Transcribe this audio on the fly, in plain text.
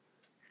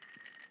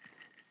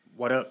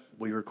What up?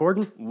 We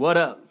recording? What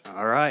up?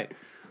 All right.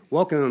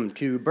 Welcome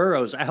to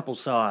Burroughs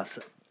Applesauce.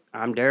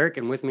 I'm Derek,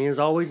 and with me as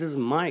always is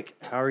Mike.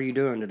 How are you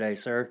doing today,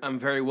 sir? I'm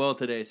very well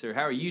today, sir.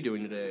 How are you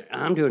doing today?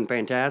 I'm doing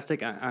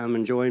fantastic. I'm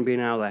enjoying being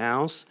out of the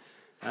house.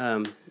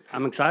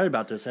 I'm excited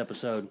about this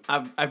episode.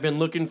 I've been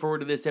looking forward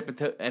to this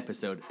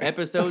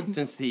episode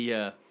since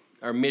the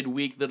our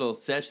midweek little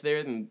sesh there,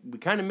 and we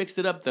kind of mixed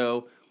it up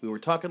though. We were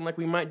talking like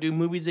we might do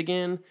movies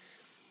again.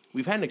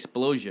 We've had an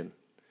explosion,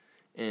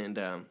 and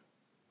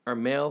our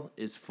mail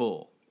is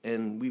full,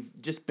 and we've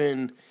just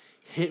been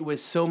hit with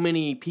so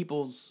many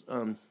people's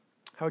how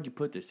would you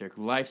put this, Derek?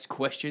 Life's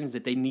questions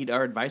that they need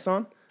our advice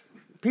on.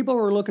 People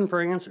are looking for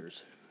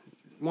answers,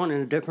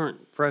 wanting a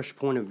different, fresh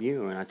point of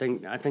view, and I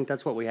think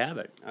that's what we have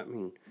it. I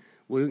mean,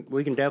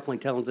 we can definitely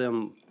tell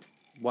them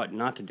what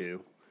not to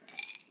do.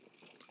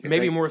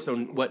 Maybe more so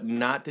what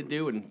not to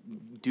do and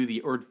do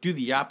the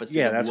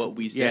opposite of what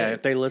we say. Yeah,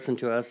 if they listen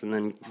to us and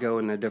then go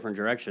in a different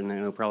direction, then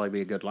it'll probably be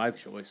a good life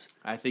choice.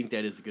 I think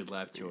that is a good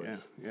life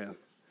choice. Yeah.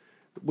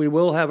 We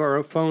will have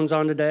our phones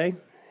on today.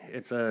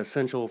 It's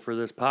essential for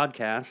this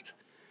podcast.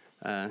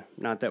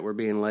 Not that we're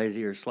being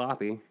lazy or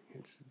sloppy.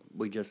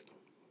 We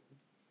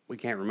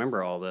can't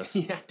remember all this.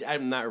 Yeah,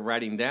 I'm not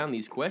writing down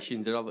these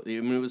questions at all. I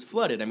mean, it was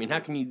flooded. I mean, how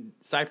can you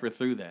cipher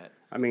through that?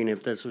 I mean,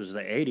 if this was the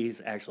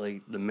 80s,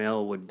 actually, the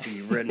mail would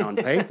be written on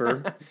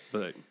paper,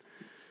 but...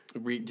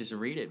 Just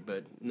read it,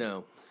 but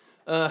no.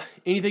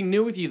 Anything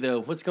new with you,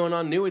 though? What's going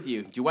on new with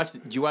you? Did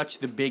you watch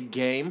the big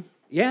game?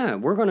 Yeah,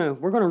 we're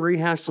gonna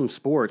rehash some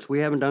sports. We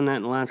haven't done that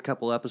in the last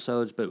couple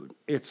episodes, but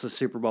it's the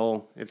Super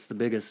Bowl. It's the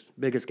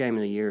biggest game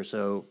of the year,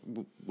 so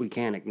we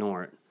can't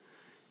ignore it.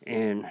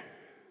 And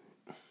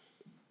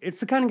it's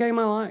the kind of game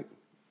I like.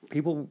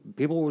 People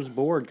was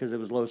bored because it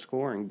was low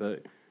scoring,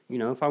 but you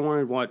know, if I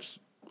wanted to watch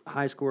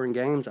high scoring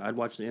games, I'd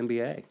watch the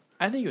NBA.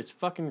 I think it was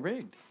fucking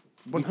rigged.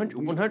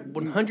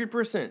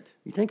 100%.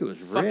 You think it was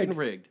rigged? Fucking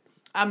rigged.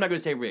 I'm not going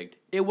to say rigged.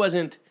 It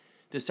wasn't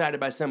decided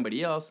by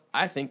somebody else.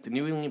 I think the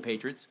New England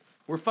Patriots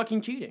were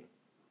fucking cheating.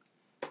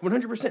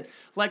 100%.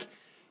 Like,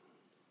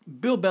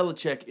 Bill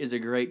Belichick is a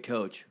great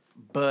coach,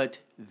 but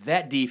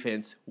that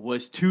defense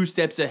was 2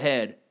 steps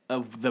ahead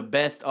of the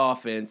best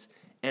offense,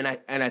 and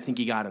I think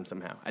he got him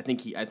somehow. I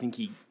think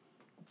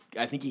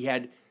he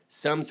had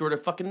some sort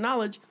of fucking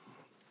knowledge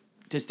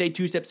to stay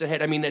 2 steps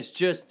ahead. I mean, that's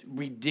just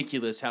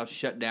ridiculous how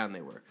shut down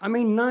they were. I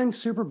mean, 9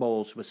 Super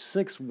Bowls with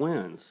 6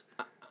 wins.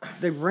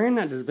 They ran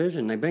that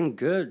division. They've been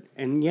good.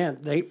 And, yeah,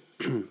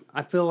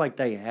 I feel like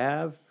they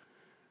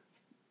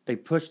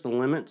pushed the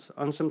limits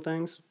on some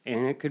things,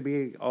 and it could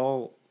be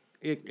all...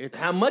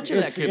 How much of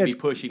that could be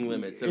pushing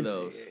limits of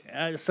those?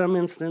 Some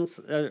instance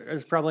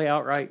is probably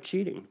outright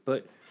cheating,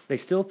 but they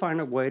still find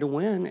a way to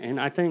win.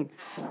 And I think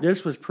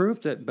this was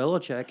proof that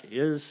Belichick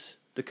is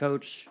the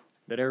coach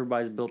that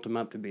everybody's built him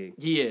up to be.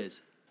 He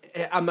is.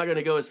 I'm not going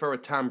to go as far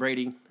with Tom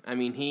Brady. I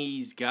mean,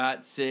 he's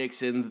got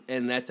 6, and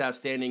that's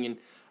outstanding. And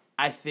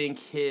I think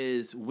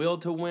his will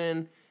to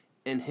win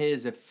and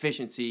his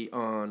efficiency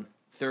on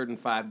 3rd and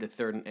 5 to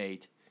 3rd and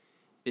 8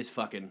 is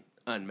fucking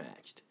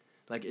unmatched.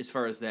 Like, as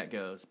far as that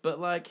goes.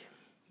 But, like,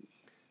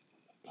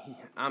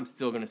 I'm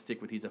still going to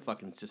stick with he's a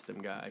fucking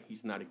system guy.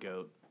 He's not a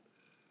GOAT.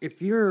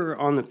 If you're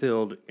on the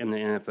field in the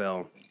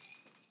NFL,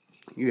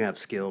 you have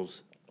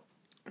skills.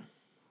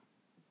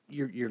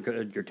 You're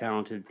good, you're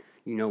talented,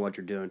 you know what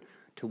you're doing.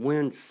 To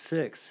win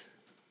 6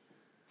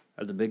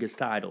 of the biggest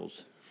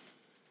titles,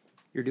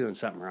 you're doing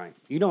something right.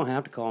 You don't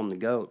have to call him the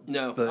GOAT.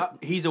 No, but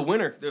he's a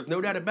winner. There's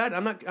no doubt about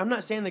it. I'm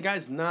not saying the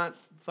guy's not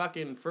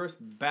fucking first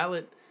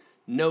ballot,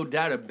 no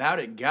doubt about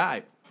it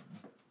guy,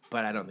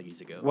 but I don't think he's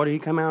a GOAT. What, did he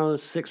come out of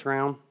the 6th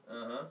round?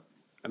 Uh-huh.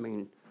 I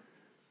mean,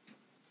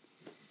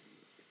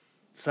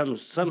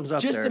 something's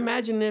up Just there.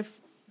 imagine if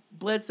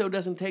Bledsoe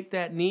doesn't take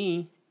that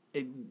knee.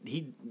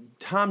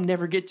 Tom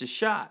never gets a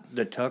shot.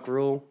 The Tuck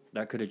rule,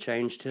 that could have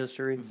changed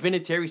history.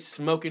 Vinatieri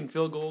smoking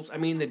field goals. I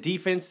mean, the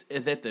defense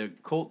that the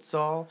Colts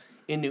saw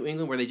in New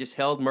England where they just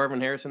held Marvin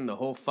Harrison the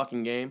whole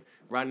fucking game.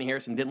 Rodney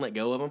Harrison didn't let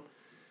go of him.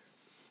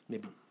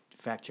 Maybe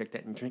fact check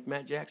that and drink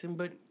Matt Jackson,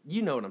 but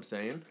you know what I'm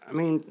saying. I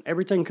mean,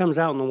 everything comes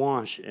out in the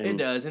wash. It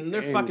does, and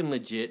they're fucking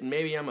legit. And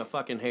maybe I'm a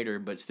fucking hater,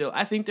 but still,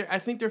 I think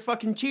they're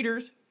fucking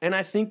cheaters, and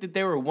I think that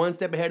they were 1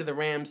 step ahead of the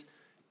Rams,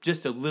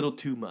 just a little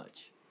too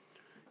much.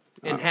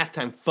 And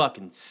halftime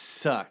fucking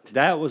sucked.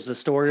 That was the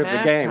story of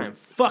the game. Halftime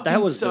fucking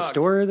That was sucked. the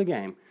story of the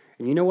game.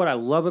 And you know what I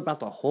love about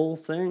the whole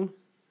thing?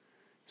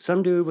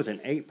 Some dude with an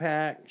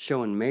 8-pack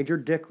showing major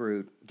dick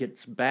root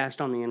gets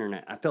bashed on the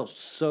internet. I felt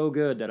so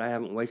good that I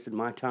haven't wasted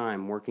my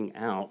time working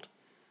out.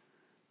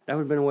 That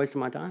would have been a waste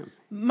of my time.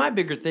 My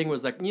bigger thing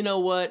was like, you know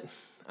what?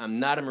 I'm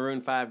not a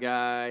Maroon 5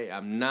 guy.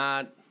 I'm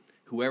not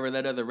whoever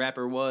that other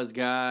rapper was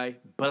guy.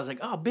 But I was like,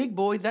 oh, Big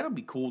Boy, that'll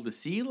be cool to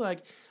see. Like,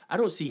 I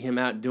don't see him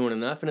out doing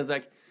enough. And it's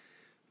like,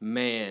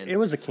 man. It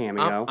was a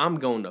cameo. I'm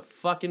going to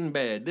fucking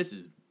bed. This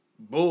is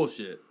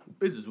bullshit.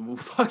 This is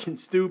fucking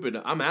stupid.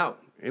 I'm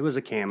out. It was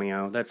a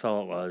cameo. That's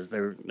all it was. They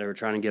were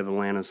trying to give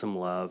Atlanta some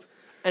love.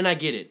 And I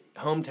get it.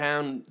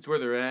 Hometown is where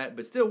they're at.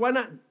 But still, why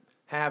not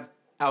have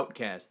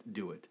Outkast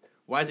do it?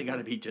 Why has it got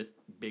to be just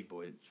big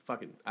boy. It's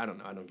fucking. I don't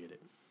know. I don't get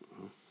it.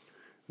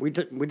 We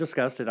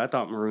discussed it. I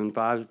thought Maroon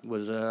 5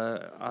 was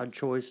a odd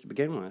choice to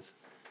begin with.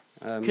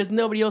 Because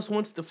nobody else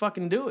wants to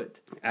fucking do it.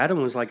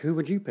 Adam was like, "Who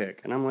would you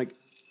pick?" And I'm like,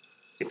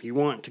 "If you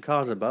want to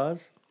cause a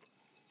buzz,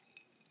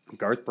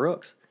 Garth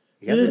Brooks.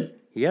 He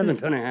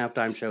hasn't done a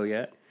halftime show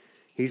yet.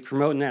 He's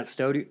promoting that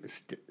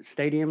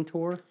stadium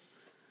tour.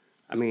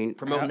 I mean,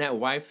 Promoting that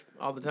wife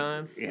all the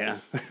time. yeah."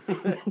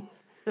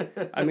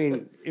 I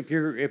mean, if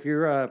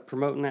you're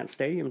promoting that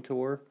stadium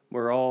tour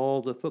where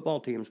all the football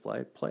teams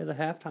play the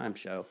halftime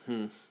show.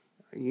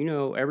 You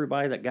know,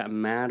 everybody that got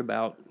mad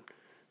about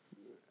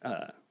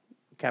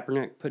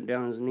Kaepernick putting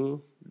down his knee,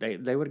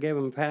 they would have gave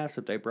him a pass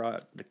if they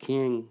brought the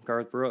king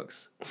Garth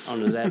Brooks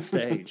onto that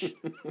stage.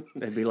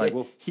 They'd be like,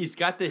 "Well, he's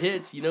got the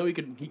hits. You know, he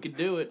could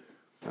do it."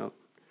 Well,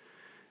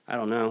 I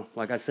don't know.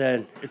 Like I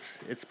said,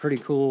 it's pretty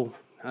cool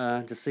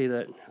to see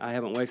that I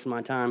haven't wasted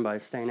my time by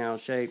staying out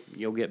of shape.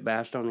 You'll get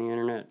bashed on the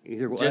internet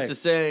either way. Just the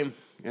same.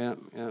 Yeah.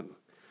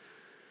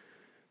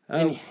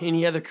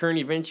 Any other current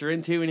events you're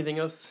into? Anything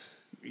else?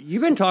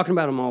 You've been talking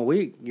about them all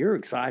week. You're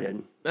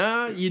excited.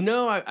 You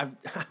know, I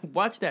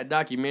watched that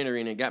documentary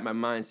and it got my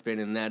mind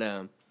spinning.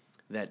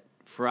 That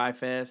Fry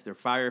Fest or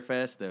Fire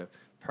Fest, the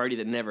party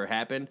that never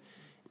happened,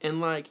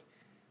 and like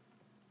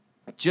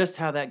just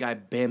how that guy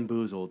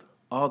bamboozled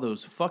all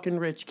those fucking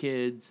rich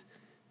kids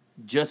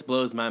just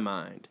blows my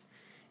mind.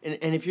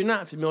 And if you're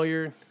not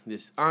familiar,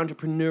 this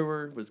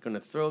entrepreneur was going to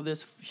throw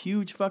this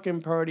huge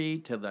fucking party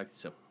to like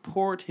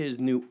support his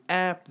new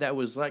app that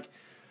was like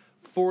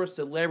for a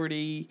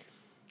celebrity,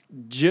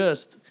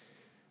 just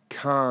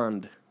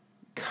conned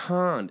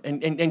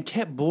and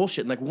kept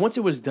bullshitting. Like once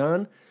it was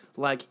done,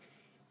 like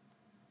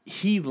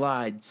he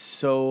lied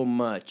so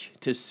much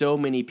to so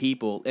many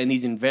people, and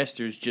these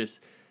investors just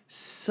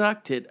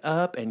sucked it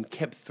up and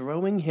kept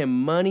throwing him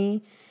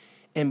money.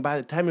 And by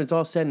the time it was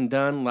all said and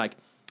done, like,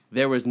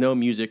 there was no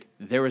music,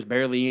 there was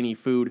barely any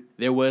food,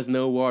 there was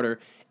no water,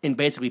 and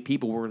basically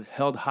people were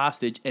held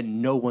hostage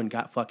and no one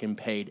got fucking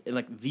paid. And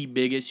like the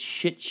biggest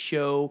shit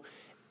show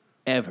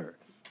ever.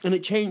 And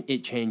it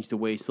changed the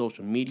way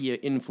social media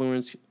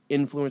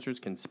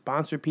influencers can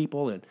sponsor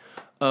people, and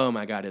oh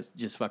my god, it's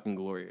just fucking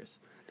glorious.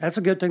 That's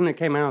a good thing that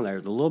came out of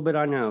there. The little bit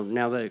I know,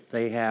 now that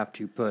they have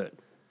to put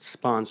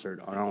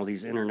sponsored on all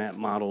these internet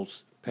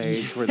models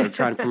page where they're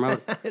trying to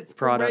promote it's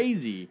product.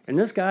 Crazy. And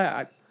this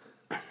guy,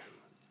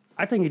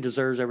 I think he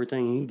deserves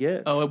everything he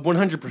gets. Oh,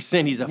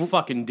 100%. He's a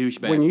fucking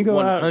douchebag. When you go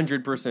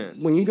 100%.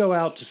 When you go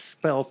out to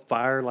spell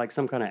fire like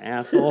some kind of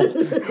asshole.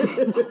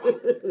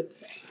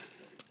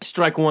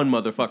 Strike one,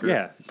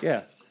 motherfucker.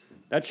 Yeah.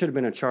 That should have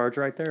been a charge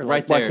right there.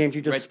 Right Why there. can't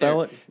you just Right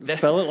spell there.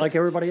 spell it like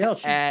everybody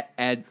else?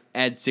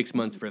 Add 6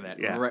 months for that.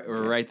 Yeah.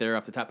 Right there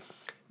off the top.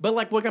 But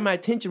like what got my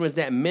attention was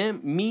that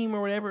meme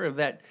or whatever of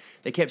that.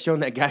 They kept showing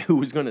that guy who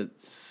was going to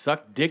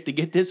suck dick to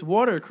get this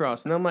water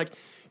across. And I'm like,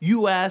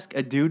 you ask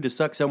a dude to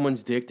suck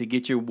someone's dick to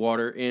get your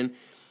water in.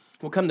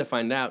 Well, come to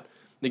find out,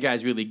 the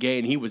guy's really gay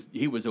and he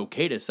was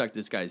okay to suck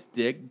this guy's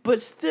dick.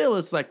 But still,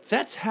 it's like,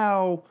 that's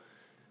how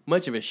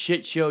much of a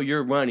shit show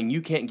you're running.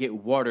 You can't get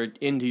water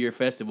into your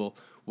festival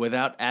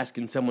without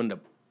asking someone to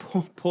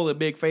pull a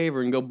big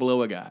favor and go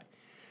blow a guy.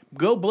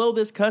 Go blow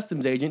this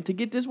customs agent to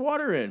get this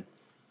water in.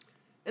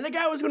 And the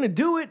guy was going to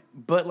do it,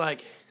 but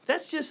like,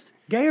 that's just...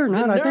 Gay or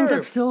not, I think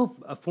that's still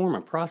a form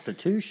of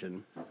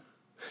prostitution.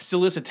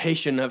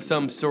 Solicitation of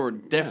some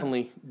sort.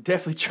 Definitely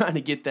trying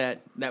to get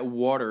that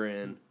water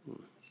in.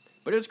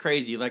 But it was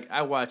crazy. Like,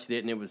 I watched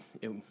it, and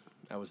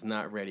I was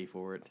not ready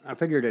for it. I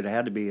figured it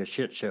had to be a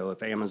shit show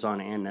if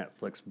Amazon and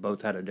Netflix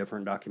both had a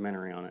different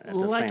documentary on it at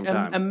the same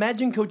time.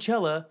 Imagine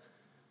Coachella,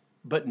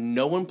 but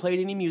no one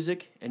played any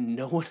music, and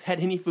no one had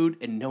any food,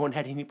 and no one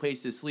had any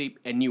place to sleep,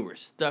 and you were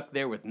stuck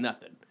there with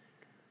nothing.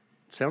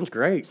 Sounds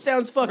great.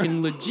 Sounds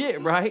fucking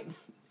legit, right?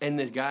 And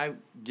this guy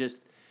just,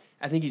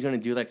 I think he's going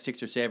to do like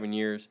 6 or 7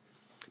 years.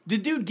 The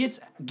dude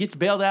gets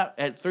bailed out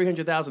at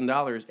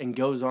 $300,000 and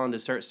goes on to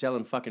start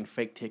selling fucking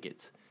fake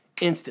tickets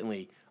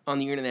instantly on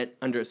the internet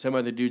under some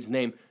other dude's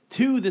name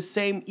to the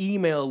same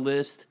email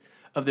list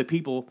of the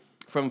people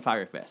from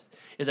Firefest.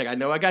 It's like, I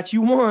know I got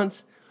you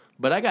once,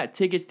 but I got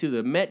tickets to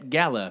the Met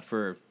Gala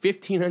for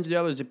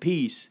 $1,500 a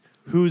piece.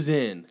 Who's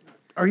in?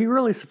 Are you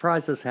really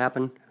surprised this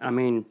happened? I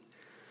mean,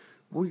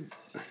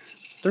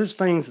 there's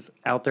things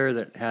out there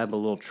that have a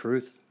little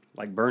truth,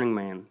 like Burning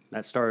Man.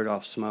 That started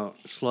off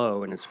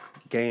slow, and it's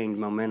gained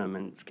momentum,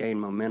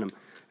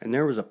 and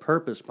there was a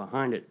purpose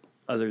behind it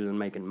other than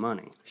making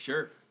money.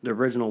 Sure. The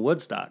original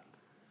Woodstock.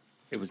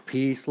 It was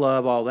peace,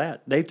 love, all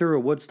that. They threw a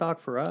Woodstock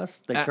for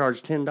us. They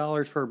charged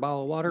 $10 for a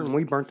bottle of water, and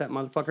we burnt that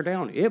motherfucker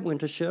down. It went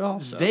to shit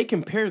also. They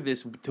compare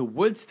this to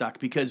Woodstock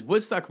because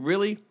Woodstock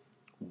really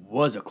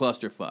was a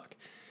clusterfuck.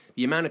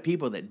 The amount of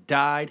people that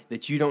died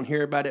that you don't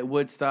hear about at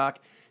Woodstock,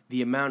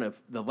 the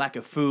lack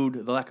of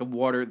food, the lack of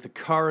water, the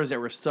cars that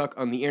were stuck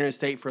on the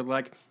interstate for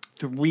like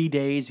 3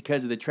 days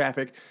because of the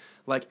traffic.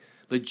 Like,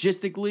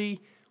 logistically,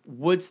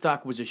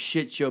 Woodstock was a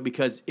shit show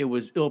because it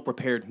was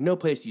ill-prepared. No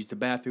place to use the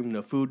bathroom,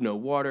 no food, no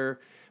water.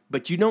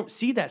 But you don't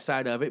see that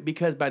side of it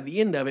because by the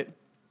end of it,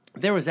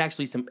 there was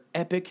actually some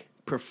epic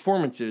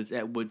performances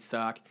at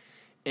Woodstock,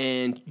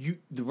 and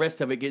the rest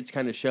of it gets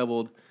kind of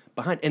shoveled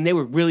behind. And they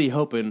were really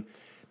hoping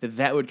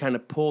that would kind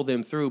of pull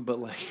them through. But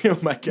like, oh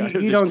my God,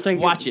 You don't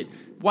think watch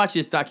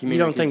this documentary.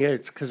 You don't think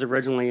it's because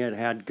originally it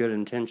had good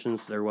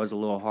intentions? There was a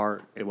little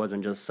heart. It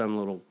wasn't just some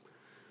little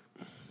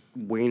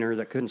wiener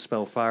that couldn't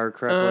spell fire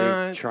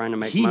correctly trying to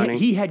make money.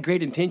 He had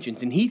great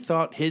intentions, and he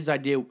thought his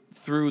idea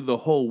through the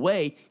whole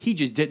way. He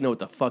just didn't know what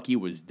the fuck he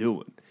was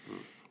doing.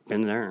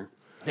 Been there.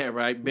 Yeah,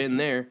 right. Been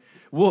there.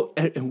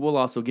 We'll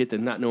also get to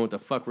not know what the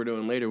fuck we're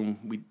doing later when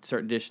we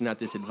start dishing out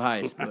this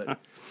advice. But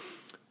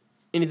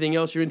anything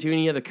else you're into?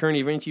 Any other current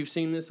events you've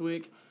seen this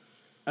week?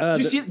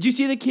 Did you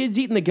see the kids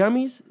eating the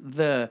gummies?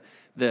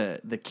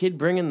 The kid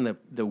bringing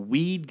the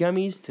weed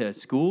gummies to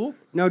school?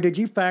 No, did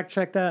you fact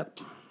check that?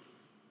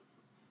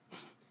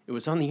 It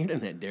was on the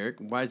internet, Derek.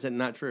 Why is that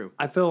not true?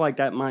 I feel like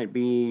that might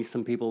be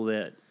some people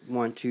that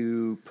want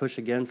to push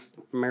against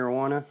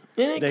marijuana.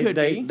 And it could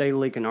be. They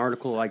leak an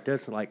article like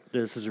this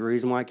is the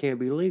reason why it can't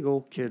be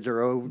legal. Kids are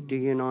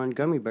ODing on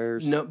gummy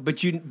bears. No,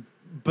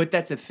 but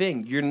that's the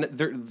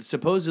thing.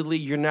 Supposedly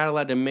you're not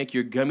allowed to make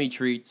your gummy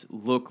treats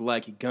look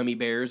like gummy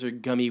bears or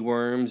gummy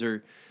worms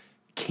or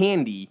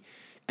candy.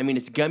 I mean,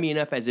 it's gummy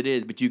enough as it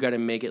is, but you got to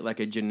make it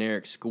like a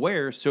generic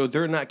square so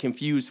they're not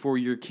confused for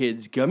your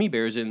kids' gummy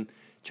bears and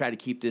try to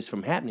keep this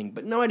from happening.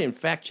 But no, I didn't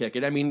fact check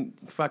it. I mean,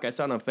 fuck, I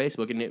saw it on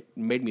Facebook and it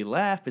made me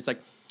laugh. It's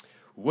like,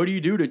 what do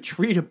you do to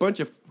treat a bunch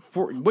of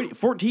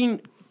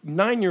 14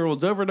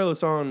 9-year-olds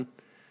overdose on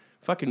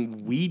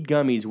fucking weed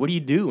gummies? What do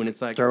you do? And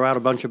it's like, throw out a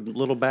bunch of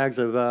little bags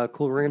of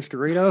Cool Ranch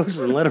Doritos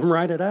and let them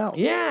ride it out.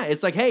 Yeah,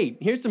 it's like, hey,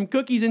 here's some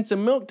cookies and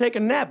some milk. Take a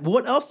nap.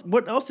 What else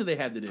do they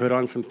have to do? Put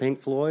on some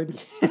Pink Floyd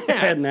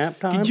at nap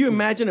time. Could you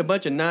imagine a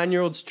bunch of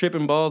 9-year-olds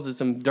tripping balls at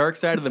some Dark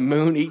Side of the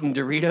Moon, eating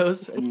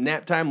Doritos, and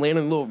nap time laying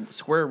on little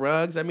square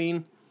rugs? I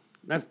mean,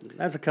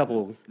 that's a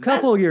couple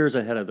years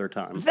ahead of their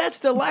time. That's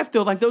the life,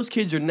 though. Like, those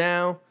kids are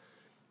now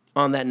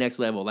on that next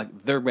level. Like,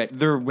 they're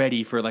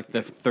ready for like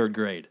the third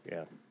grade.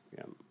 Yeah.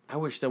 I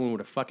wish someone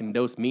would have fucking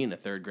dosed me in the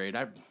third grade.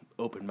 I'd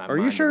opened my mind.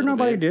 Are you sure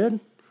nobody did?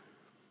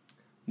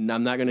 No,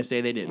 I'm not going to say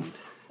they didn't.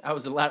 I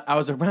was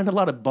around a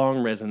lot of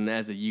bong resin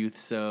as a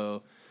youth,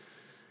 so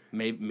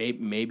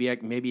maybe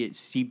it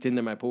seeped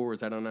into my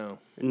pores. I don't know.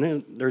 And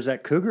then there's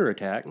that cougar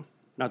attack,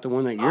 not the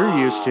one that you're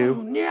used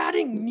to.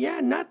 Yeah,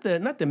 not the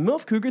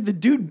MILF cougar. The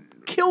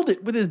dude killed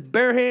it with his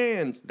bare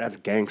hands. That's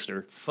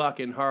gangster.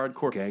 Fucking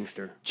hardcore.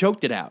 Gangster.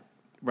 Choked it out.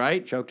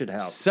 Right? Choked it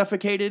out.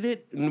 Suffocated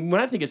it. And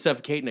when I think of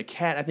suffocating a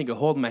cat, I think of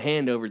holding my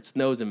hand over its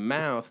nose and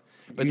mouth.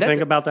 But you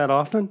think about that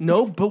often?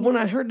 No, but when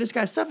I heard this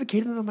guy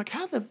suffocated, I'm like,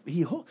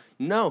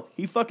 No,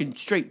 he fucking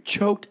straight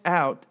choked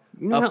out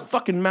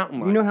fucking mountain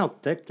lion. You know how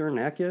thick their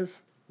neck is?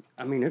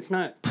 I mean, it's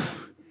not...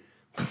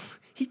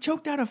 He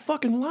choked out a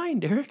fucking lion,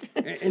 Derek.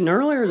 And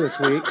earlier this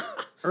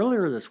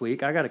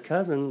week, I got a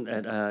cousin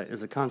that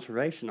is a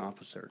conservation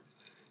officer.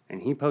 And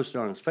he posted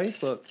on his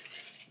Facebook,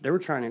 they were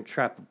trying to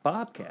trap a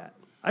bobcat.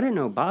 I didn't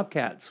know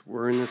bobcats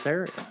were in this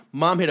area.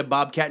 Mom hit a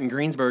bobcat in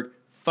Greensburg,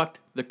 fucked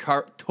the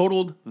car,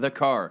 totaled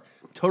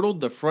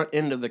the front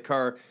end of the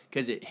car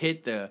because it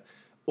hit the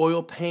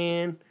oil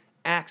pan,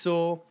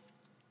 axle,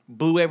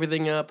 blew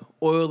everything up,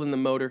 oil in the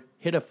motor,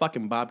 hit a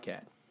fucking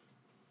bobcat.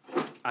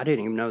 I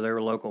didn't even know they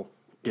were local.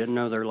 Didn't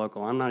know they're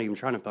local. I'm not even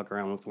trying to fuck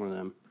around with one of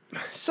them.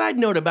 Side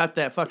note about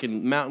that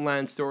fucking mountain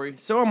lion story.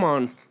 So I'm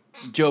on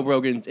Joe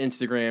Rogan's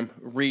Instagram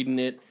reading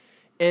it,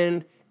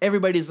 and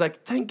everybody's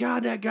like, thank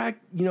God that guy,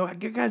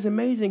 that guy's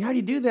amazing. How do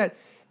you do that?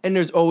 And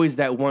there's always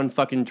that one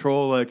fucking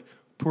troll like,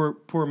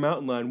 poor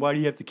mountain lion, why do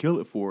you have to kill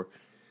it for?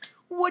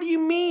 What do you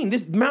mean?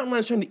 This mountain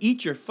lion's trying to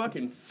eat your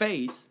fucking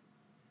face,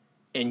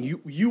 and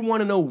you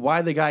want to know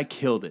why the guy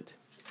killed it.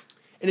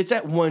 And it's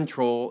that one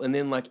troll, and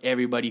then like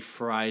everybody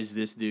fries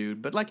this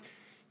dude. But like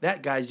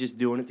that guy's just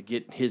doing it to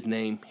get his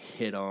name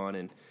hit on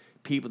and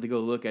people to go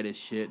look at his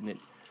shit. And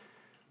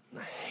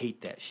I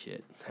hate that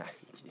shit.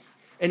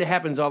 And it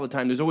happens all the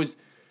time. There's always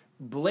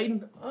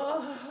blatant.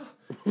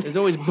 There's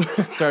always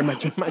sorry,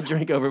 my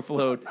drink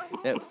overflowed.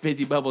 That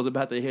fizzy bubble's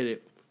about to hit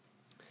it.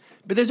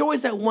 But there's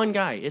always that one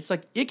guy. It's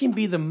like it can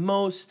be the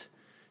most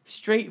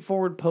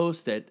straightforward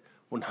post that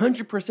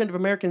 100% of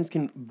Americans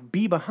can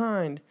be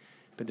behind.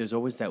 But there's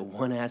always that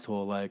one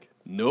asshole like,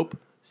 nope,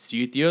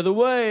 see it the other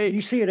way.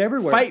 You see it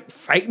everywhere.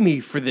 Fight me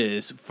for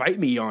this. Fight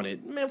me on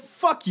it. Man,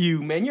 fuck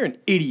you, man. You're an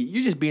idiot.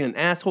 You're just being an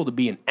asshole to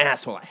be an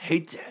asshole. I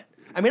hate that.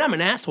 I mean, I'm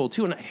an asshole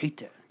too, and I hate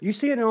that. You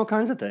see it in all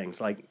kinds of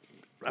things. Like,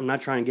 I'm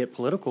not trying to get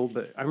political,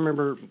 but I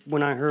remember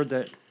when I heard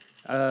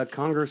that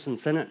Congress and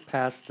Senate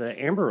passed the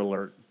Amber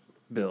Alert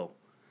bill.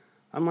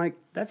 I'm like,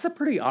 that's a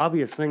pretty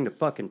obvious thing to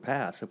fucking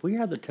pass. If we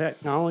had the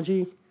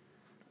technology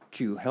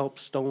to help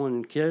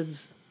stolen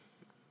kids...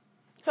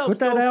 Put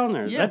that down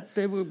there. Yeah.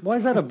 Why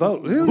is that a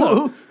vote?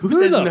 Who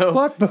says the no?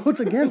 fuck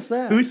votes against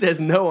that? Who says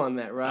no on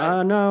that,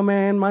 right? No,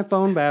 man. My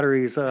phone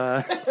battery's...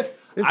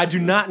 I do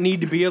not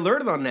need to be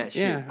alerted on that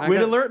shit. Yeah,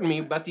 Quit alerting me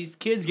about these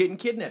kids getting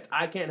kidnapped.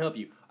 I can't help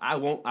you. I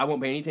won't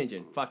pay any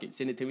attention. Fuck it.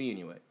 Send it to me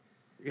anyway.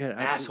 Yeah,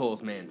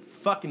 assholes, man.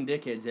 Fucking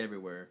dickheads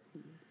everywhere.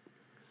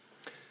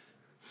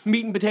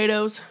 Meat and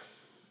potatoes.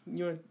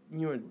 You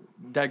want to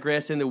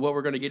digress into what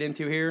we're going to get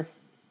into here?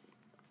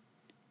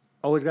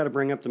 Always got to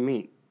bring up the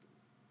meat.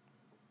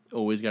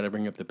 Always got to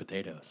bring up the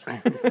potatoes.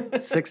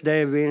 6th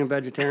day of being a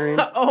vegetarian.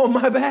 Oh,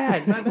 my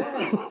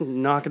bad.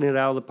 Knocking it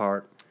out of the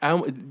park.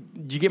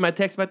 Did you get my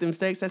text about them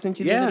steaks I sent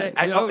you the Yeah.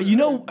 other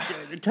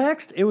day?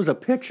 Text, it was a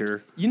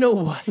picture. You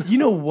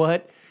know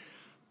what?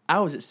 I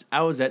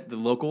was at the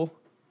local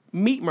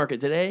meat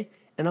market today,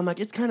 and I'm like,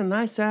 it's kind of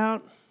nice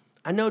out.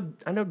 I know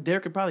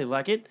Derek could probably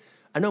like it.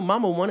 I know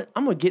Mama want it.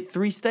 I'm gonna get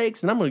 3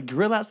 steaks, and I'm gonna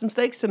grill out some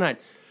steaks tonight.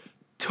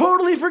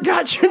 Totally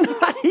forgot you're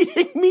not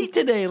eating meat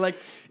today. Like,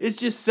 it's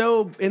just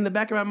so in the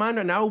back of my mind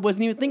right now. I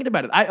wasn't even thinking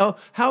about it.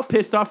 How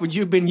pissed off would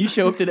you have been? You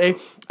show up today,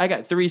 I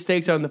got 3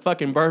 steaks on the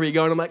fucking barbie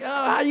going. I'm like, oh,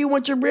 how you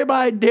want your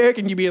ribeye, Derek?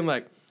 And you being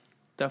like,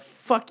 the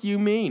fuck you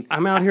mean?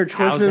 I'm out here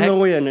twisting in the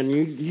wind, and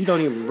you don't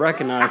even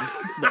recognize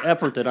the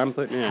effort that I'm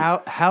putting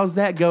in. How's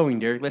that going,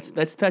 Derek?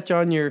 Let's touch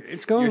on your.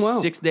 It's going your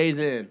well. 6 days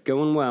in.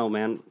 Going well,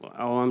 man.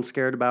 All I'm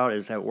scared about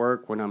is at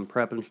work when I'm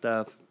prepping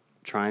stuff,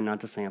 trying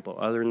not to sample.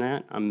 Other than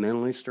that, I'm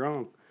mentally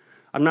strong.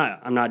 I'm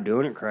not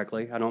doing it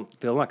correctly. I don't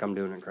feel like I'm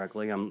doing it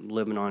correctly. I'm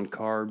living on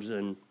carbs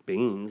and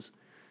beans,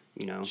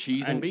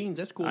 Cheese and beans,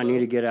 that's cool. I need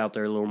to get out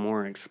there a little more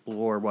and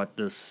explore what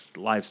this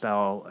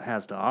lifestyle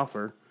has to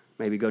offer.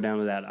 Maybe go down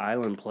to that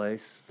island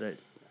place that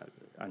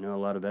I know a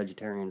lot of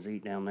vegetarians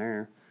eat down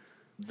there.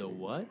 The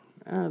what?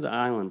 The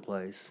island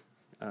place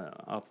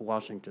off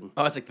Washington.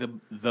 Oh, it's like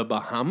the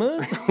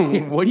Bahamas?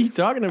 What are you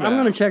talking about? I'm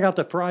going to check out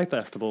the Fry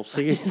Festival.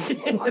 See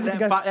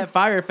that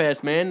Fire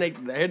Fest, man. They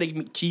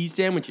make cheese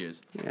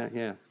sandwiches.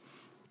 Yeah.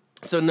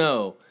 So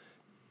no,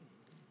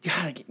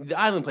 God, the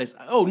island place.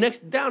 Oh,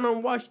 next down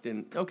on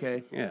Washington.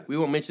 Okay. Yeah. We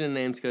won't mention the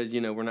names because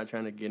we're not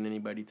trying to get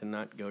anybody to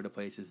not go to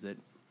places that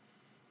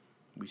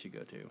we should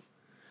go to.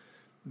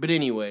 But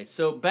anyway,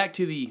 so back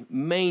to the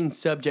main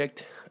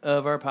subject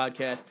of our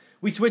podcast.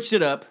 We switched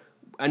it up.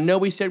 I know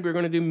we said we were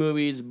going to do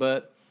movies,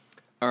 but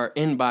our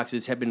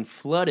inboxes have been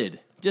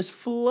just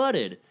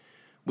flooded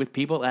with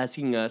people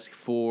asking us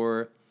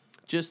for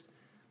just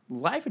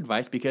life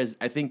advice because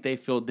I think they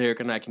feel Derek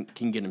and I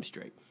can get them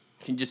straight.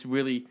 Can just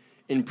really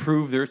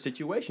improve their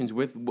situations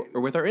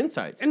with our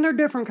insights. And they're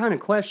different kind of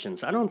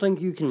questions. I don't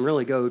think you can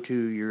really go to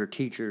your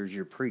teachers,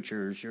 your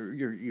preachers,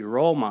 your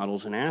role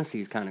models and ask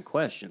these kind of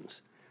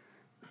questions.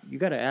 You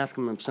got to ask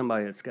them of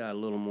somebody that's got a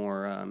little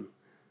more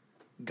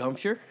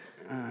Gumpture?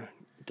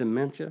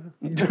 Dementia?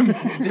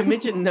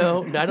 Dementia?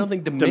 No, I don't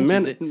think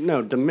dementia.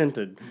 No,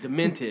 demented.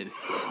 Demented.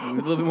 A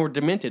little bit more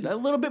demented. A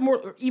little bit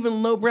more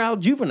even lowbrow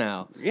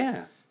juvenile.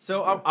 Yeah.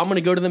 So I'm going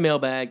to go to the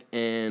mailbag,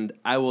 and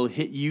I will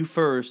hit you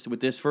first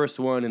with this first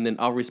one, and then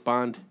I'll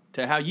respond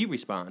to how you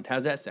respond.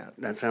 How's that sound?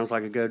 That sounds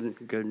like a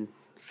good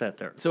set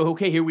there. So,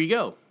 okay, here we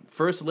go.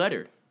 First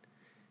letter.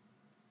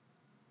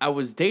 I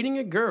was dating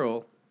a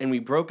girl, and we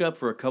broke up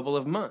for a couple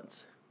of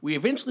months. We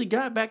eventually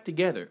got back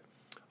together.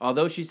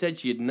 Although she said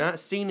she had not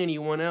seen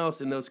anyone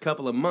else in those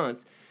couple of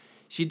months,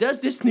 she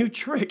does this new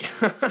trick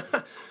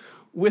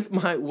with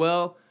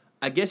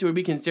I guess it would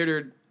be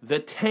considered the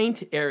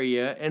taint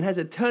area and has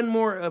a ton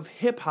more of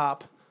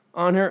hip-hop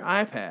on her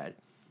iPad.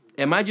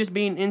 Am I just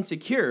being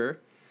insecure?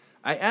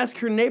 I asked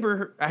her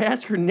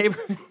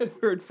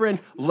neighborhood friend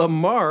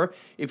Lamar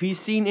if he's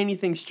seen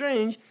anything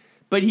strange,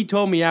 but he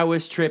told me I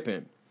was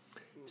tripping.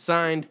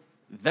 Signed,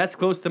 that's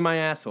close to my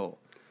asshole.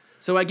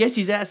 So I guess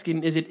he's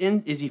asking,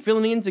 is he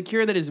feeling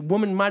insecure that his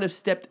woman might have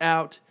stepped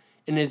out,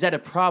 and is that a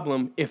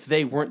problem if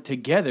they weren't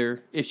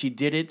together, if she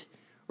did it,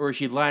 or is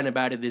she lying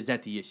about it? Is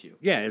that the issue?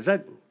 Yeah,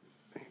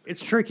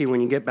 it's tricky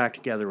when you get back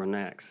together with an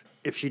ex.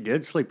 If she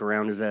did sleep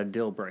around, is that a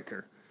deal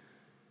breaker?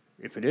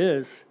 If it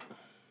is,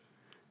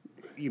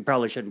 you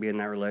probably shouldn't be in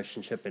that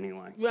relationship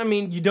anyway. I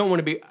mean, you don't want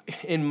to be,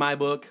 in my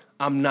book,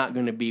 I'm not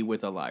going to be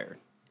with a liar.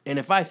 And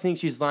if I think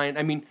she's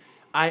lying,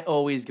 I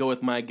always go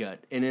with my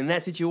gut. And in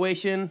that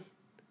situation,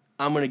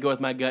 I'm going to go with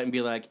my gut and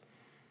be like,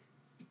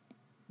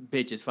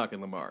 bitch, it's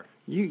fucking Lamar.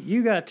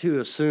 You got to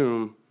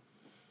assume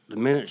the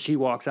minute she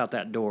walks out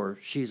that door,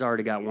 she's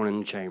already got one in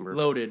the chamber.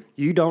 Loaded.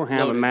 You don't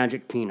have Loaded. a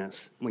magic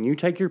penis. When you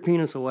take your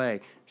penis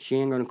away, she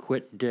ain't going to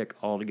quit dick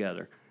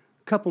altogether.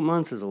 A couple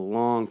months is a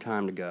long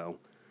time to go.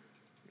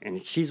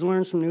 And she's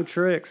learned some new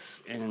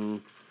tricks,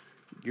 and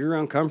you're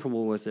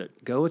uncomfortable with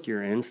it. Go with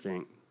your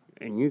instinct.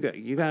 And you got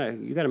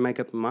to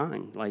make up your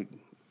mind. Like,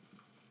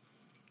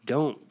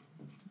 don't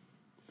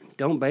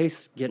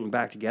base getting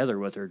back together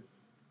with her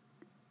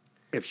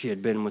if she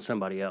had been with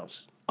somebody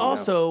else.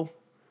 Also,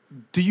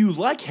 do you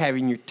like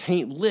having your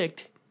taint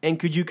licked, and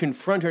could you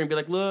confront her and be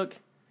like, look,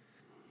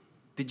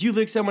 did you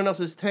lick someone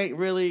else's taint,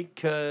 really?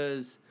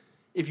 Because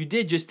if you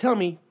did, just tell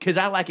me, because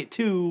I like it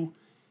too,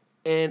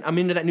 and I'm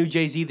into that new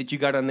Jay-Z that you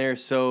got on there,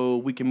 so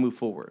we can move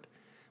forward.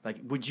 Like,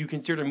 would you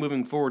consider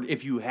moving forward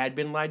if you had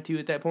been lied to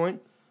at that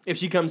point? If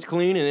she comes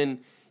clean and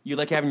then you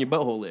like having your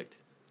butthole licked?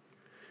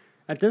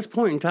 At this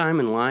point in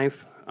time in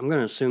life, I'm going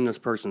to assume this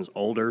person's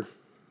older.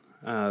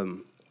 I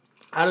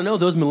don't know.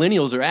 Those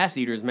millennials are ass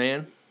eaters,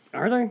 man.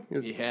 Are they?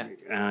 Yeah.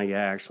 Yeah,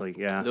 actually,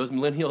 yeah. Those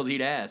millennials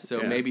eat ass,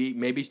 so Yeah.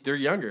 maybe they're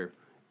younger.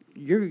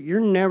 You're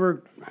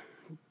never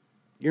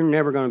you're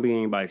never going to be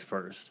anybody's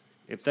first.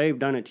 If they've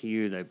done it to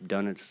you, they've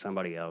done it to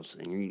somebody else,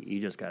 and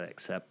you just got to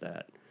accept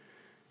that.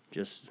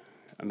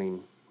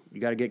 You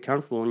got to get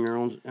comfortable in your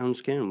own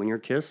skin. When you're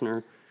kissing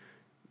her,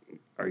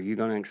 are you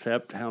going to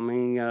accept how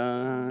many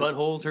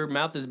buttholes her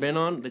mouth has been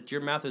on that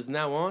your mouth is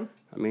now on?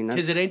 I mean,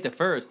 because it ain't the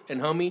first.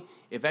 And homie,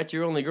 if that's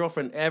your only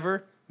girlfriend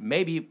ever,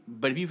 maybe.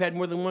 But if you've had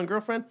more than one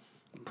girlfriend,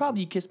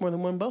 probably you kissed more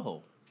than one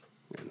butthole.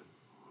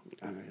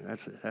 I mean,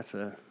 it's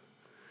a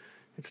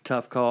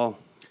tough call.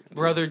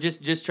 Brother,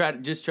 just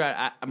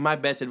try. My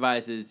best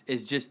advice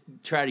is just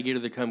try to get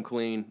her to come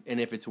clean, and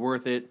if it's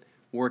worth it,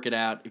 work it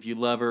out. If you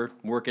love her,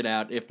 work it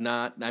out. If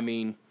not, I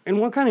mean. And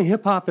what kind of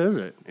hip hop is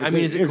it?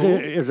 Is it cool?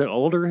 Is it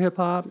older hip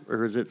hop,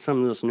 or is it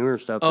some of this newer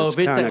stuff? Oh, that's if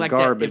it's kind of like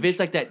garbage? if it's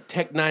like that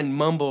Tech Nine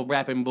mumble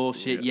rapping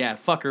bullshit, yeah,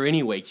 fuck her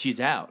anyway. She's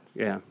out.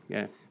 Yeah.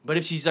 But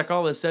if she's like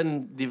all of a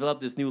sudden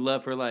developed this new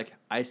love for like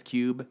Ice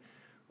Cube,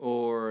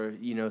 or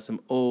some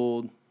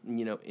old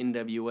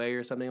NWA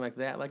or something like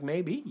that, like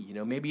maybe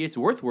it's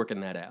worth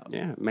working that out.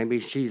 Yeah, maybe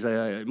she's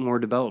a more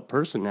developed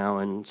person now,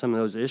 and some of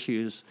those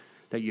issues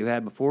that you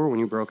had before when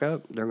you broke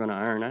up, they're going to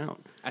iron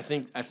out. I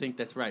think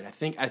that's right. I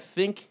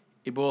think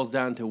it boils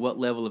down to what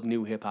level of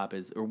new hip hop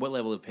is, or what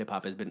level of hip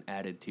hop has been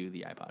added to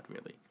the iPod,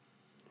 really.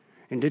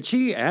 And did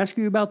she ask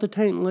you about the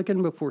taint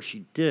licking before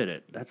she did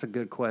it? That's a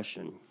good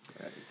question.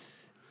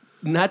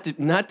 Not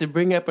to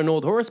bring up an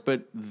old horse,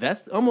 but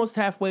that's almost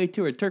halfway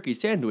to a turkey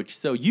sandwich.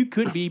 So you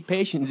could be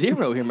patient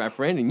zero here, my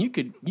friend, and you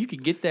could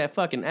get that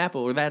fucking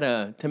apple or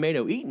that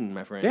tomato eaten,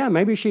 my friend. Yeah,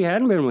 maybe she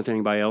hadn't been with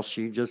anybody else.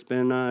 She'd just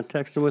been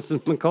texting with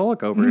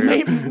McCulloch over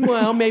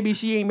here. Maybe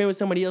she ain't been with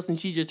somebody else, and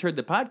she just heard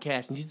the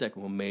podcast, and she's like,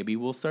 well, maybe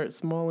we'll start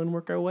small and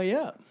work our way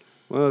up.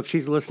 Well, if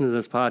she's listening to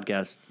this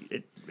podcast,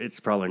 it's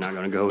probably not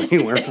going to go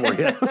anywhere for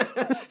you.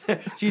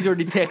 She's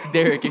already texted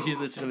Derek if she's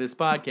listening to this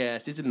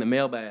podcast. It's in the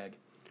mailbag.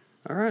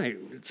 All right,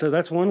 so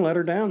that's one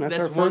letter down. That's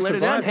our one first letter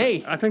advice. down.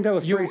 Hey, I think that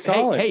was pretty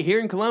solid. Hey, here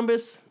in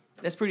Columbus,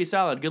 that's pretty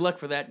solid. Good luck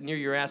for that near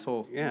your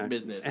asshole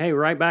business. Hey,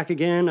 right back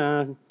again.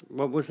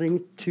 What was he?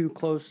 Too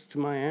close to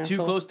my ass? Too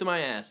close to my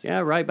ass.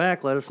 Yeah, right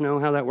back. Let us know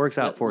how that works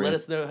out for you. Let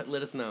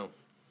us know.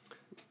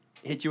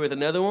 Hit you with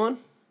another one.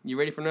 You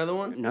ready for another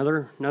one?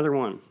 Another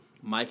one.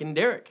 Mike and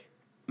Derek.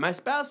 My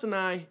spouse and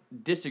I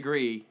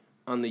disagree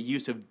on the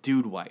use of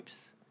dude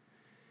wipes.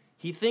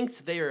 He thinks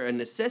they are a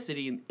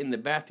necessity in the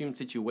bathroom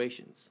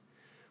situations,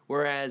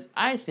 whereas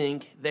I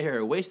think they are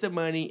a waste of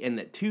money and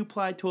that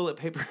 2-ply toilet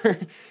paper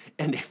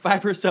and a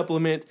fiber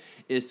supplement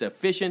is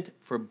sufficient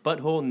for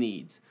butthole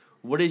needs.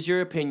 What is your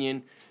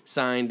opinion?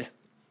 Signed,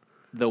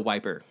 The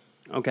Wiper.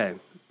 Okay,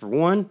 for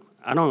one,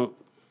 I don't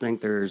think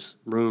there's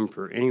room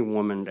for any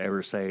woman to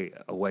ever say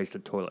a waste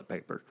of toilet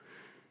paper.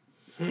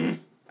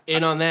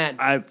 In on that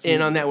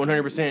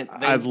 100%.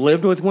 I've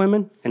lived with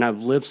women, and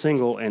I've lived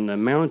single, and the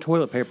amount of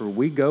toilet paper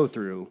we go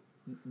through.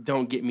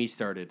 Don't get me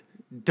started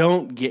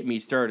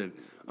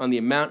on the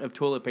amount of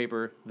toilet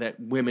paper that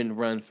women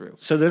run through.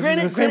 So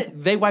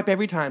granted, they wipe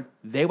every time.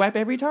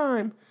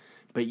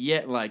 But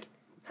yet, like,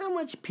 how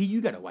much pee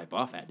you got to wipe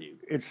off at, dude?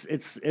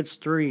 It's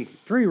three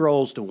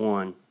rolls to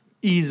one.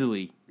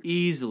 Easily.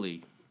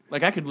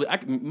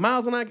 Like,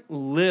 Miles and I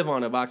live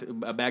on a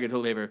bag of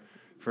toilet paper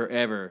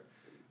forever.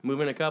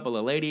 Moving a couple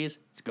of ladies,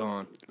 it's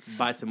gone.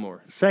 Buy some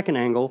more. Second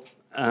angle,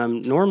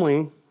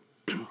 normally,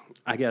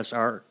 I guess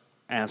our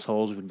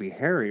assholes would be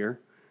hairier.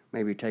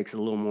 Maybe it takes a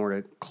little more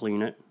to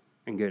clean it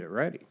and get it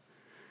ready.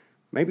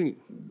 Maybe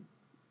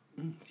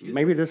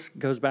this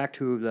goes back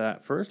to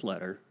that first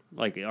letter.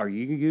 Like, are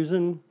you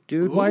using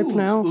dude wipes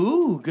now?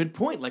 Ooh, good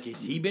point. Like,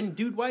 has he been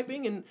dude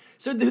wiping? And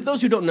so,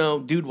 those who don't know,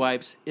 dude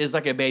wipes is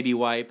like a baby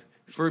wipe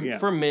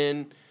for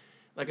men,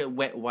 like a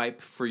wet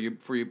wipe for your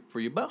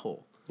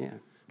butthole. Yeah.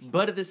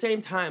 But at the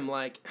same time,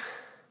 like,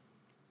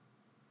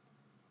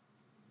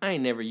 I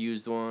ain't never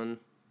used one,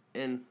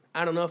 and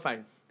I don't know if I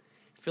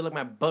feel like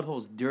my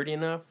butthole's dirty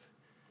enough.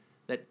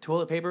 That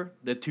toilet paper,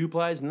 the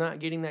 2-ply, is not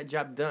getting that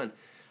job done.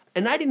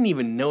 And I didn't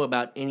even know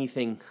about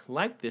anything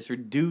like this or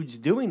dudes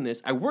doing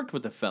this. I worked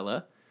with a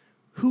fella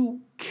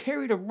who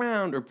carried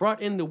around or brought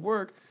into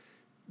work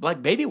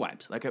like baby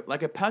wipes, like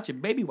a pouch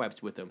of baby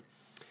wipes with him.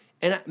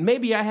 And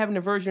maybe I have an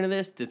aversion to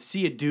this, to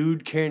see a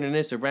dude carrying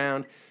this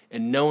around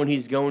and knowing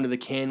he's going to the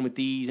can with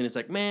these, and it's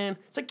like, man,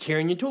 it's like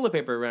carrying your toilet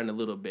paper around a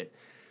little bit.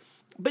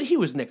 But he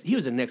was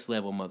a next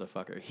level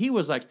motherfucker. He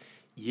was like,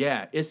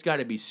 yeah, it's got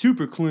to be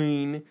super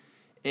clean,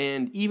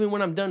 and even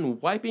when I'm done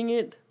wiping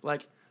it,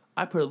 like,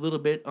 I put a little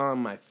bit on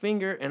my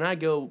finger, and I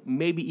go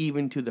maybe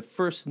even to the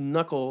first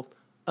knuckle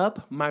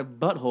up my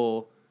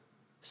butthole,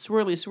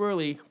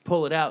 swirly,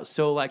 pull it out.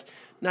 So, like,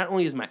 not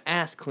only is my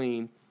ass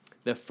clean,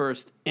 the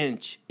first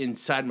inch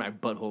inside my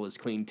butthole is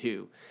clean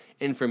too.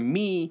 And for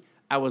me,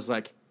 I was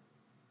like,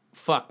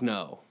 fuck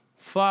no.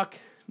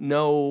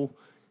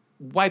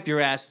 Wipe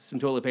your ass with some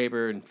toilet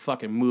paper and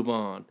fucking move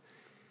on.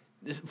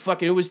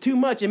 It was too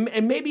much.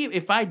 And maybe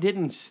if I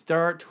didn't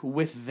start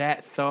with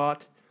that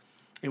thought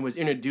and was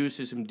introduced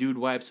to some dude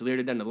wipes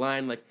later down the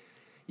line, like,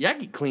 yeah, I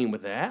get clean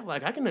with that.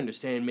 Like, I can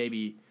understand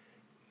maybe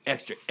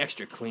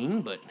extra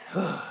clean, but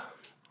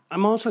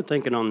I'm also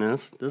thinking on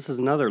this. This is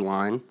another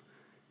line.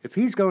 If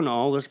he's going to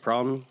all this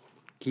problem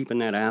keeping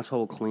that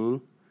asshole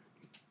clean,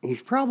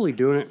 he's probably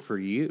doing it for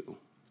you.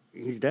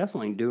 He's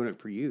definitely doing it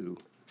for you.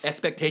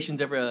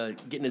 Expectations of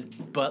getting his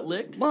butt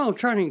licked? Well,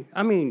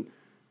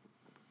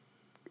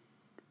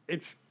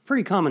 it's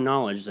pretty common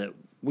knowledge that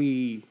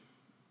we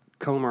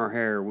comb our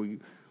hair, we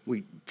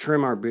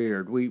trim our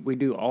beard, we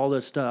do all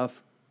this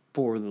stuff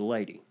for the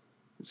lady.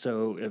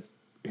 So if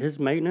his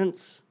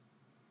maintenance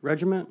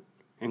regimen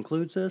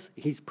includes this,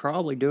 he's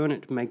probably doing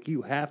it to make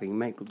you happy,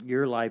 make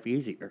your life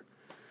easier.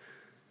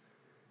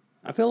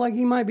 I feel like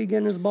he might be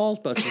getting his balls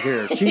busted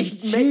here.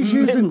 She's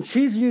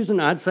using,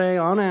 I'd say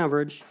on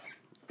average,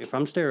 if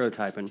I'm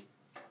stereotyping,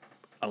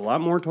 a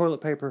lot more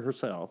toilet paper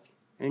herself,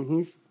 and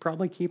he's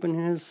probably keeping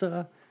his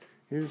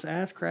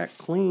ass crack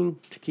clean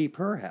to keep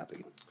her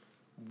happy.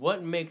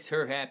 What makes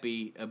her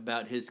happy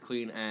about his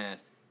clean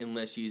ass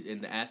unless she's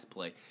in the ass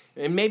play?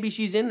 And maybe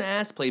she's in the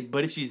ass play,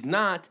 but if she's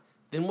not,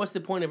 then what's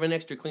the point of an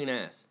extra clean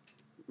ass?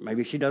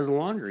 Maybe she does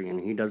laundry and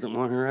he doesn't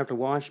want her to have to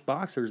wash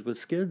boxers with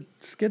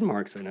skid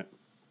marks in it.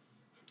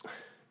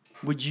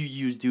 Would you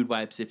use dude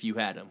wipes if you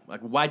had them?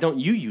 Like, why don't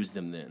you use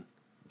them then?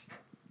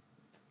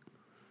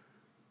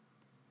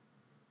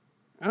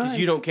 Because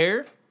you don't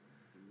care?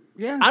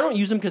 Yeah. I don't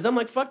use them because I'm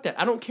like, fuck that.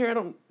 I don't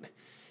care.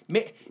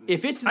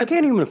 If it's I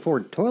can't even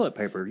afford toilet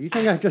paper. You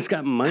think I just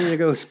got money to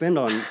go spend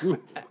on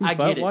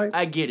butt wipes?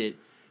 I get it.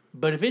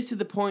 But if it's to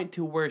the point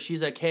to where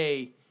she's like,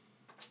 hey,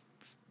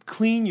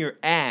 clean your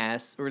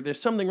ass, or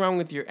there's something wrong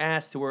with your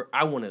ass to where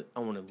I want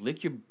to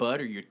lick your butt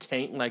or your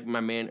taint like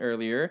my man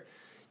earlier.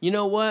 You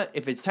know what?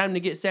 If it's time to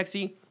get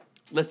sexy,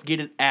 let's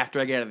get it after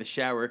I get out of the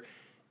shower,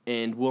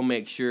 and we'll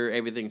make sure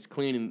everything's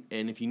clean.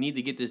 And if you need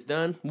to get this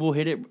done, we'll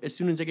hit it as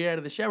soon as I get out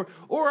of the shower.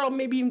 Or I'll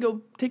maybe even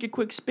go take a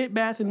quick spit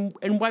bath and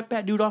wipe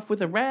that dude off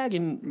with a rag,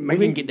 and we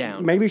can get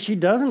down. Maybe she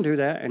doesn't do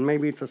that, and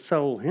maybe it's a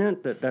subtle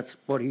hint that that's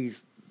what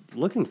he's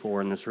looking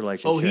for in this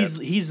relationship. Oh,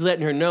 he's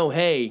letting her know,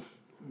 hey,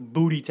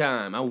 booty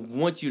time. I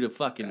want you to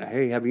fucking...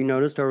 Hey, have you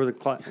noticed over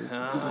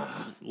the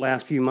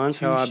last few months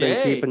how I've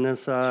been keeping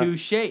this...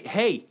 Touche.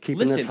 Hey, keeping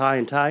listen, this high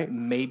and tight?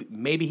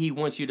 Maybe he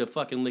wants you to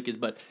fucking lick his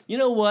butt. You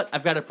know what?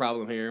 I've got a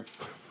problem here.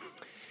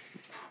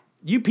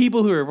 You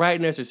people who are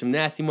writing us are some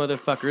nasty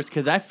motherfuckers,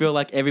 because I feel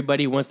like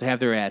everybody wants to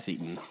have their ass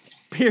eaten.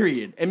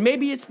 Period. And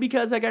maybe it's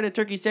because I got a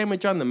turkey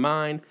sandwich on the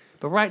mind,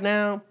 but right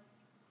now,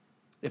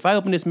 if I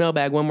open this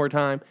mailbag one more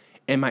time,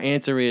 and my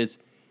answer is,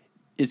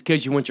 it's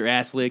because you want your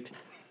ass licked,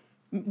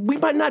 we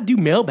might not do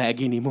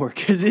mailbag anymore,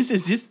 because this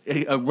is just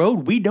a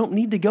road we don't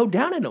need to go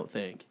down, I don't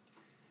think.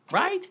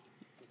 Right?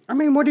 I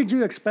mean, what did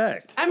you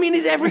expect? I mean,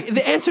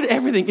 the answer to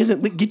everything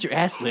isn't get your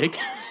ass licked.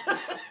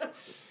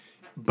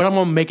 But I'm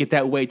going to make it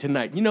that way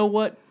tonight. You know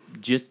what?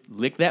 Just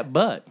lick that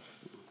butt.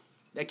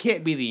 That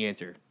can't be the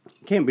answer.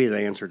 Can't be the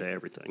answer to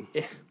everything.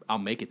 I'll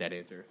make it that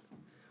answer.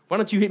 Why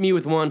don't you hit me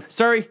with one?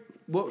 Sorry,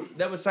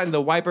 that was signed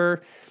the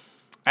wiper.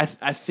 I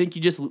think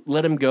you just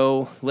let him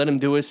go, let him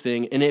do his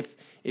thing. And if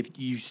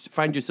you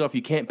find yourself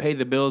you can't pay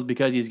the bills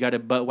because he's got a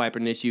butt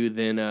wiping issue,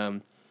 then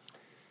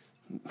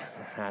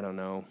I don't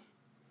know.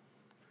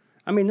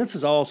 I mean, this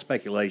is all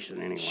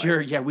speculation anyway.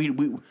 Sure, yeah,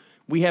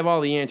 we have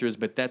all the answers,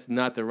 but that's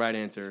not the right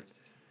answer.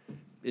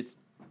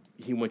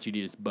 He wants you to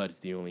eat his butt. It's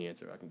the only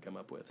answer I can come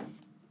up with.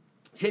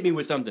 Hit me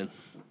with something.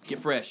 Get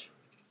fresh.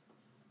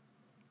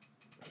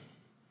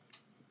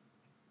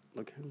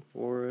 Looking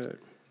for it.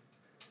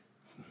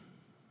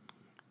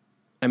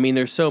 I mean,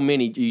 there's so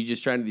many. Are you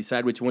just trying to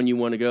decide which one you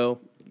want to go?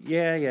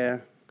 Yeah.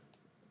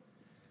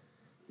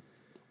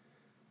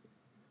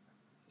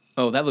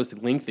 Oh, that looks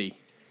lengthy.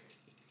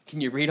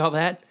 Can you read all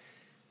that?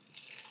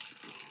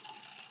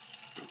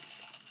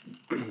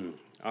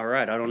 All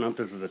right. I don't know if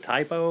this is a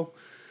typo,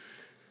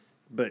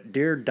 but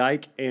Dear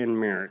Dyke and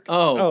Merrick.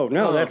 Oh,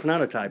 no, that's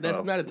not a typo.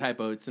 That's not a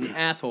typo. It's an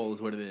asshole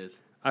is what it is.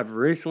 I've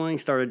recently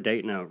started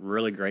dating a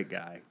really great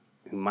guy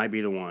who might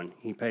be the one.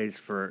 He pays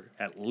for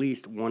at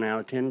least 1 out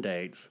of 10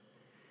 dates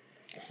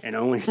and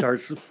only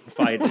starts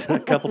fights a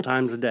couple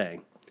times a day.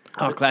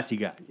 Oh, classy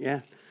guy.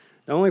 Yeah.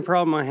 The only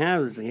problem I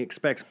have is he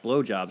expects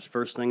blowjobs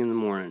first thing in the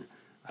morning.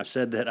 I've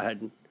said that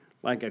I'd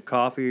like a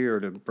coffee or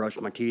to brush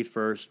my teeth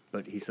first,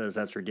 but he says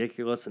that's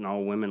ridiculous and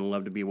all women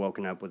love to be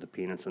woken up with a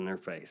penis in their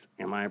face.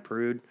 Am I a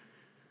prude?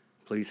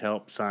 Please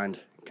help. Signed,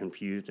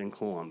 Confused in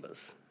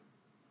Columbus.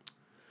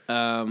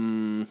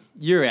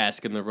 You're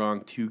asking the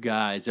wrong two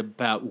guys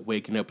about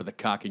waking up with a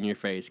cock in your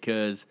face,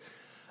 because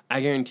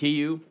I guarantee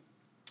you,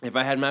 if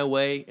I had my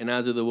way and I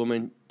was with a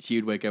woman, she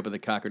would wake up with a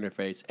cock in her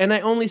face. And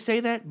I only say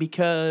that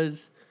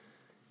because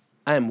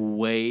I'm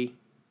way,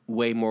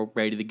 way more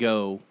ready to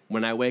go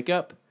when I wake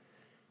up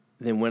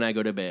than when I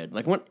go to bed.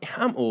 Like, when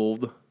I'm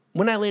old,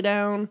 when I lay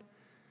down,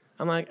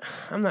 I'm like,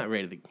 I'm not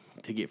ready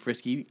to get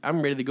frisky.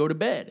 I'm ready to go to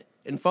bed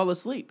and fall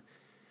asleep.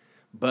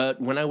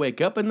 But when I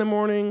wake up in the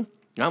morning,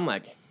 I'm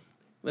like,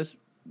 let's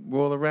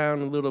roll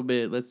around a little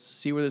bit. Let's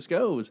see where this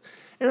goes.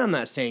 And I'm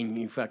not saying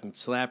you fucking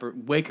slap her,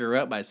 wake her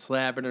up by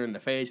slapping her in the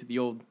face with the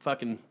old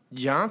fucking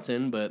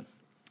Johnson, but...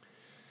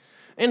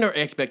 And our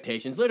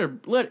expectations.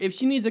 If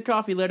she needs a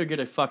coffee, let her get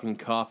a fucking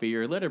coffee,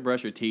 or let her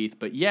brush her teeth.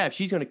 But yeah,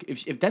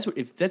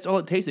 if that's all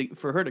it takes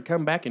for her to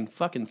come back and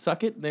fucking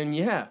suck it, then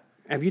yeah.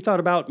 Have you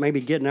thought about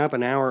maybe getting up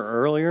an hour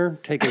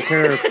earlier, taking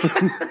care of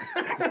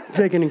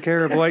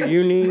what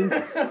you need,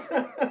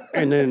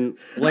 and then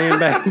laying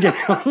back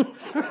down?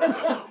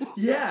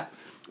 Yeah.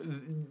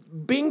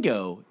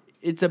 Bingo.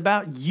 It's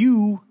about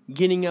you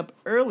getting up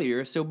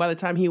earlier, so by the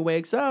time he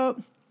wakes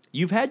up,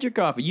 you've had your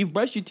coffee, you've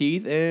brushed your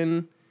teeth,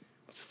 and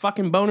it's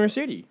fucking Boner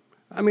City.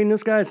 I mean,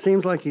 this guy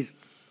seems like he's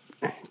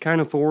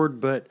kind of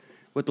forward, but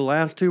with the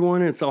last two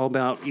it's all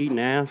about eating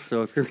ass.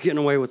 So if you're getting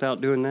away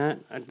without doing that,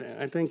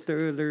 I think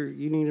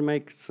you need to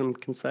make some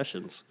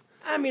concessions.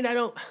 I mean,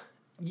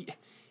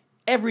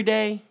 every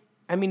day.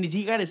 I mean, does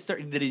he have to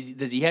start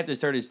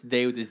his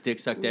day with his dick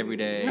sucked every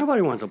day?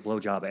 Nobody wants a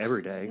blowjob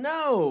every day.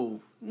 No.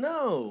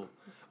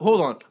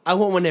 Hold on. I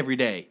want one every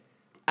day.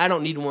 I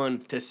don't need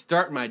one to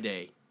start my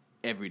day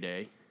every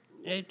day.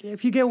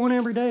 If you get one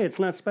every day, it's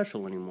not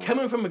special anymore.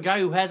 Coming from a guy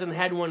who hasn't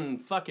had one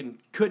and fucking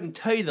couldn't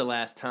tell you the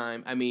last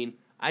time, I mean,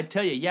 I'd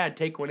tell you, yeah, I'd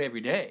take one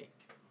every day.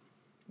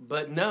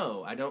 But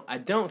no, I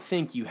don't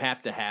think you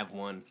have to have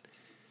one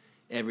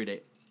every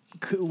day.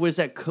 Was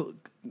that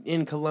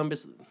in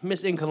Columbus?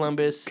 Miss in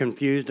Columbus?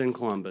 Confused in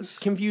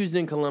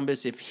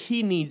Columbus. If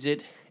he needs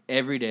it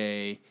every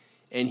day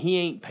and he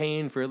ain't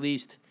paying for at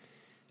least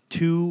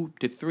 2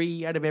 to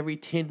 3 out of every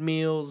 10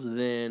 meals,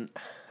 then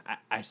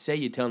I say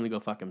you tell him to go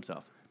fuck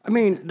himself. I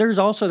mean, there's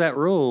also that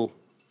rule.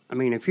 I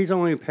mean, if he's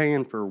only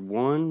paying for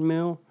one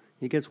meal,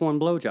 he gets one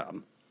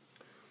blowjob.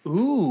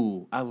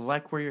 Ooh, I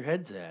like where your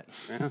head's at.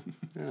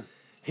 Yeah.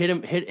 Hit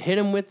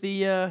him with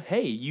the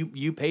hey,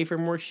 you pay for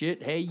more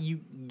shit. Hey, you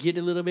get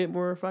a little bit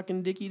more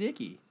fucking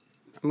dicky.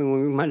 I mean,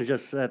 we might have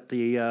just set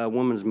the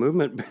women's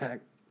movement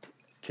back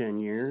 10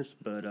 years,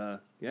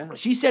 but yeah.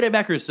 She set it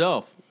back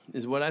herself,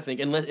 is what I think.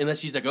 Unless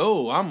she's like,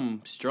 oh,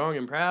 I'm strong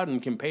and proud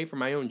and can pay for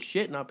my own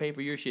shit, and I'll pay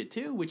for your shit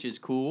too, which is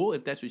cool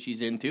if that's what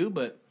she's into.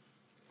 But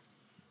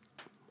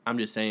I'm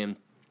just saying,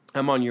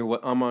 I'm on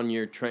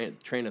your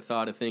train of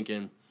thought of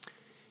thinking.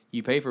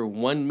 You pay for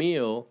one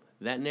meal,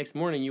 that next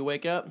morning you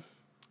wake up,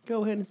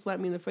 go ahead and slap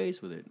me in the face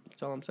with it.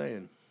 That's all I'm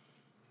saying.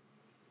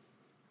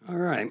 All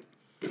right.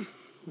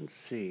 Let's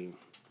see.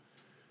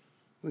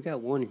 We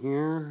got one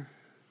here.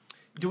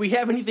 Do we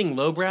have anything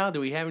lowbrow? Do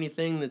we have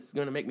anything that's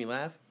going to make me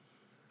laugh?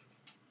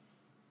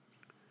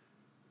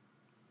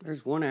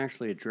 There's one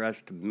actually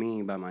addressed to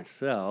me by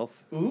myself.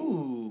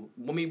 Ooh.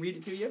 Want me to read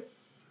it to you?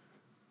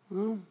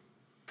 Well,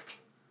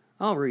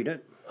 I'll read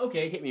it.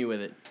 Okay, hit me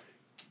with it.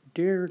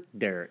 Dear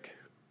Derek,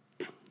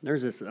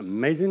 there's this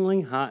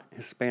amazingly hot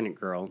Hispanic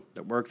girl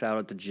that works out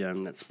at the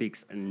gym that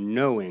speaks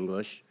no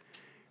English.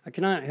 I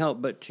cannot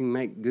help but to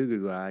make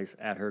goo-goo eyes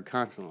at her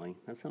constantly.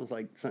 That sounds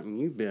like something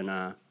you've been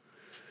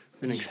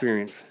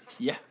experiencing.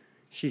 Yeah.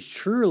 She's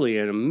truly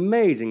an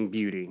amazing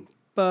beauty,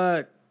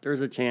 but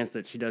there's a chance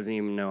that she doesn't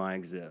even know I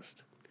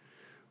exist.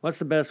 What's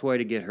the best way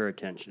to get her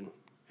attention?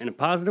 In a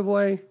positive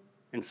way,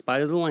 in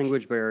spite of the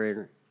language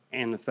barrier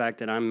and the fact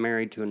that I'm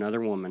married to another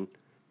woman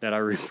that I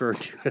refer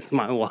to as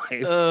my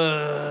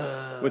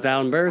wife,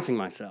 without embarrassing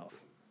myself.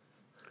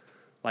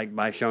 Like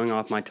by showing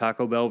off my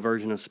Taco Bell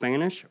version of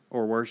Spanish,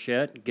 or worse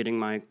yet, getting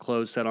my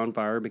clothes set on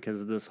fire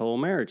because of this whole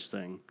marriage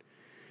thing.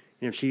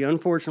 And if she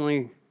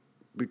unfortunately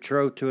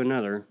betrothed to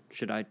another,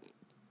 should I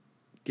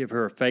give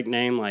her a fake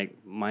name like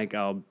Mike,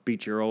 I'll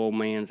beat your old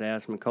man's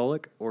ass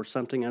McCulloch, or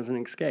something as an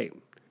escape?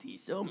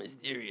 He's so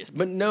mysterious.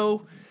 But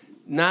no,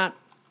 not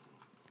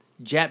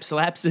Jap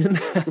Slapson.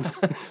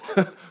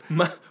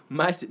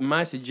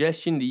 my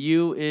suggestion to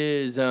you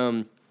is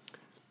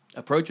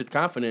approach with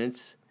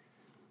confidence.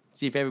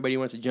 See if everybody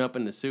wants to jump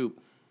in the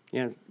soup.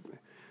 Yes.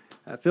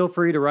 Feel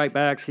free to write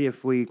back, see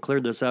if we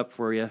cleared this up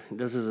for you.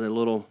 This is a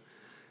little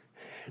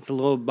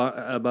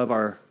above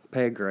our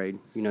pay grade.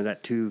 You know,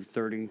 that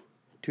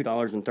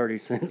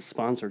 $2.30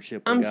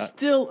 sponsorship we got.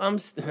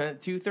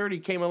 230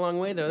 came a long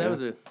way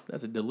though.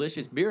 That's a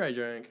delicious beer I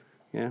drank.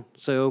 Yeah.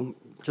 So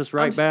just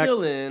write back.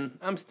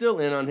 I'm still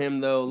in on him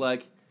though.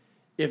 Like,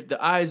 if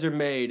the eyes are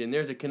made and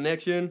there's a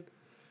connection,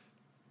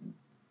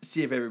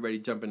 see if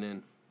everybody's jumping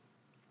in.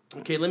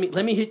 Okay,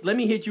 let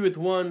me hit you with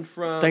one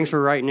from. Thanks for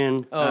writing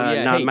in.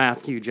 Not hey,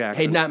 Matthew Jackson.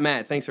 Hey, not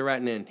Matt. Thanks for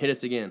writing in. Hit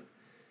us again.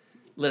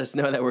 Let us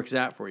know how that works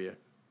out for you.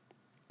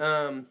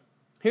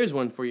 Here's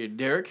one for you,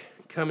 Derek,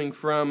 coming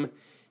from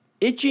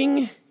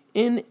Itching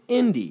in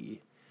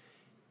Indy.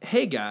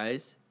 Hey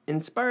guys,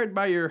 inspired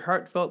by your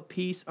heartfelt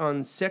piece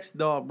on sex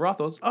doll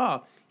brothels.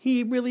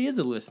 He really is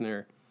a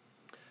listener.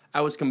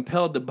 I was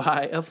compelled to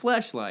buy a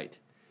flashlight.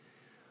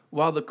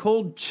 While the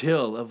cold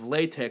chill of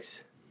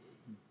latex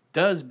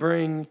does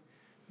bring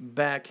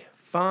back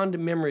fond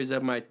memories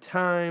of my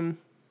time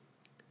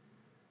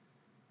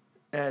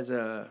as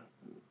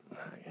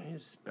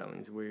his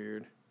spelling's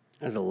weird.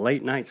 As a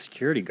late night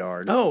security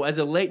guard. As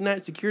a late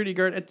night security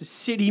guard at the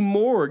city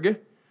morgue,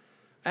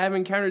 I have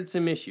encountered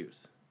some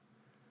issues.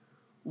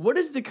 What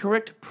is the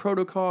correct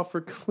protocol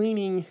for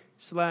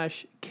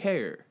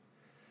cleaning/care?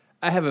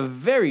 I have a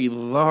very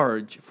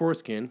large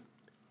foreskin.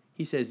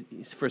 He says,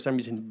 for some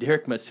reason,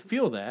 Derek must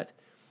feel that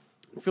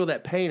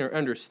pain or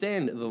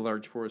understand the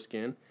large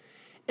foreskin,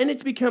 and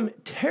it's become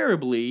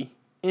terribly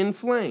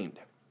inflamed.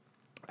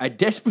 I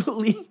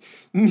desperately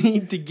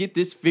need to get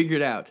this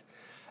figured out.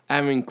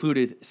 I've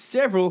included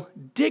several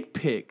dick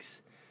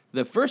pics.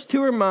 The first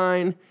 2 are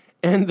mine,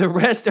 and the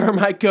rest are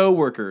my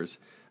coworkers.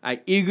 I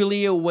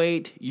eagerly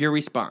await your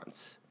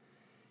response.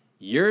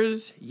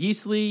 Yours,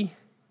 Yeasley,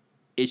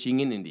 Itching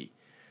in Indy.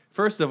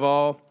 First of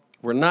all,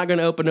 we're not going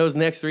to open those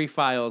next 3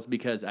 files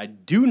because I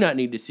do not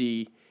need to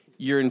see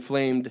your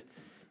inflamed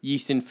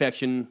yeast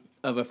infection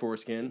of a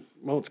foreskin.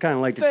 Well, it's kind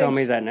of late to tell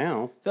me that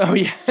now. Oh,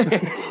 yeah.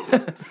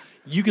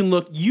 You can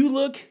look.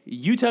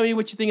 You tell me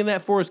what you think of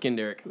that foreskin,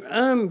 Derek.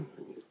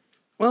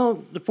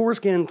 Well, the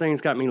foreskin thing's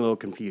got me a little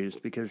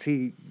confused because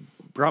he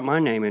brought my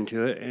name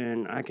into it,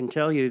 and I can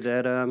tell you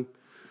that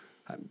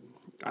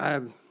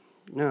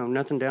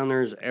nothing down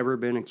there has ever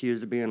been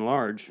accused of being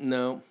large.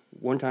 No.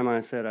 One time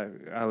I said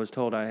I was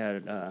told I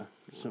had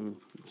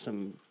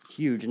some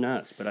huge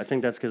nuts, but I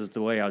think that's because of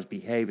the way I was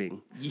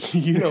behaving.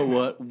 You know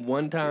what?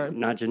 One time,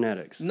 not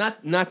genetics.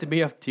 Not to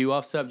be too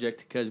off subject,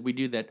 because we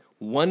do that.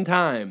 One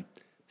time,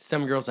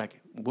 some girls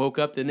woke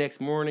up the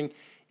next morning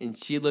and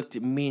she looked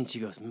at me and she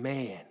goes,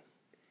 "Man,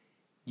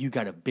 you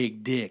got a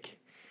big dick."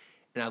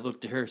 And I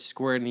looked at her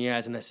square in the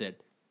eyes and I said,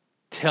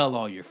 "Tell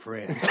all your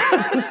friends."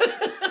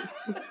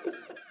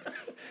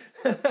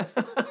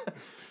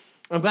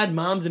 I'm glad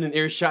Mom's in an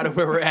earshot of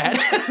where we're at.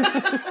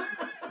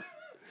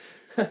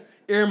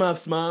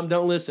 Earmuffs, Mom.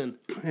 Don't listen.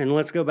 And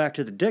let's go back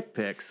to the dick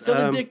pics. So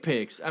the dick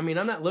pics. I mean,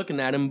 I'm not looking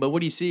at them, but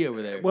what do you see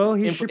over there? Well,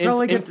 he should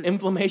probably get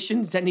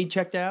inflammations that need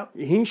checked out.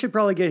 He should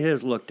probably get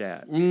his looked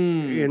at.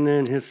 And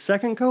then his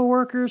second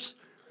coworkers,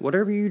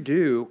 whatever you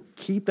do,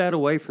 keep that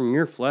away from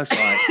your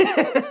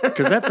fleshlight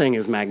because that thing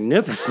is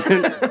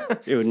magnificent.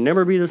 It would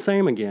never be the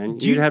same again.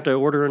 You'd have to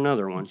order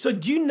another one. So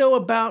do you know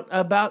about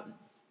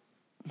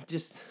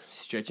just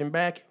stretching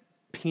back,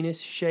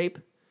 penis shape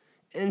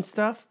and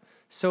stuff?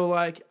 So,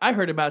 I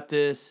heard about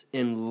this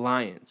in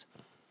lions.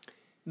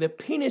 The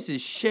penis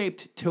is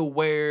shaped to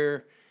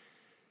where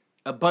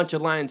a bunch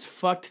of lions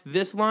fucked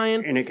this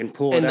lion. And it can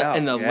pull it out.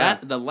 And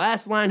the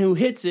last lion who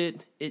hits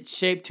it, it's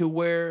shaped to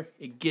where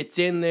it gets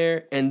in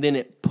there and then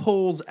it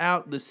pulls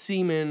out the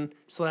semen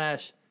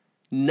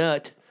 /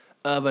 nut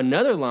of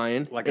another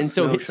lion. Like a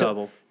snow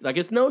shovel. Like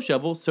a snow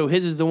shovel. So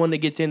his is the one that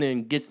gets in there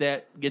and gets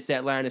that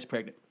lioness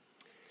pregnant.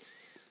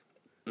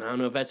 I don't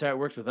know if that's how it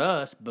works with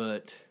us,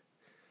 but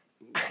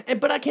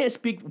I can't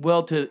speak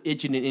well to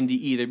Itching in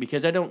Indy either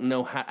because I don't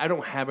know how. I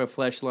don't have a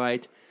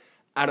fleshlight.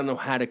 I don't know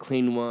how to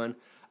clean one.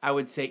 I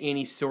would say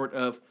any sort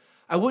of.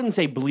 I wouldn't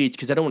say bleach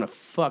because I don't want to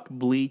fuck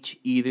bleach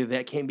either.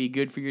 That can't be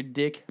good for your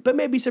dick. But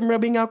maybe some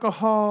rubbing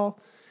alcohol.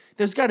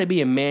 There's got to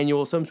be a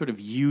manual, some sort of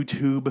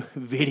YouTube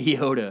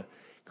video to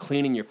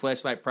cleaning your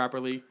fleshlight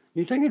properly.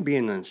 You'd think it'd be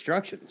in the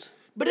instructions.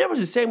 But it was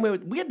the same way.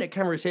 We had that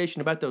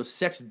conversation about those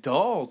sex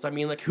dolls. I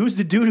mean, who's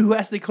the dude who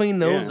has to clean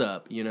those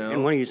up, you know?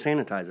 And what do you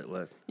sanitize it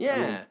with?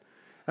 Yeah.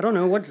 I don't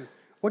know. What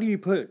do you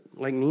put?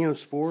 Like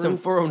Neosporin? Some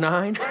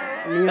 409?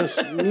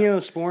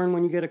 Neosporin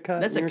when you get a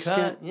cut. That's in a your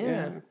cut, skin?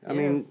 yeah. I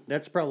mean,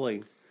 that's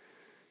probably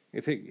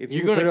if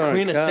you're going to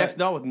clean a sex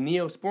doll with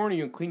Neosporin, or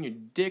you're going to clean your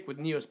dick with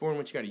Neosporin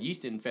once you got a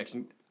yeast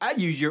infection. I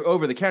use your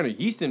over-the-counter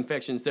yeast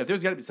infection stuff.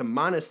 There's got to be some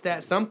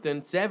monostat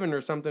something, 7 or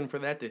something for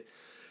that to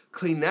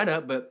clean that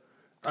up. But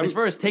as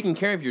far as taking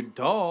care of your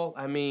doll,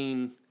 I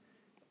mean,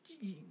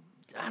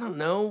 I don't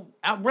know.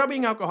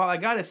 Rubbing alcohol, I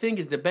got to think,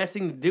 is the best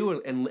thing to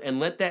do and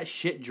let that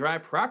shit dry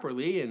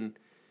properly and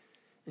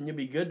you'll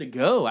be good to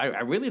go.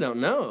 I really don't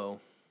know.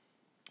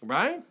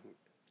 Right?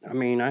 I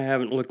mean, I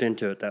haven't looked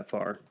into it that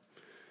far.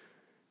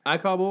 I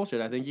call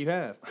bullshit. I think you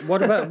have.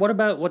 What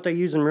about what they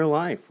use in real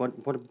life?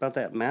 What about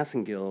that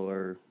Massengill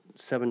or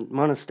 7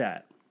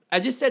 Monostat? I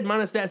just said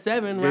Monostat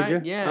 7, Did right?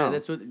 you? Yeah, Oh.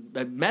 that's what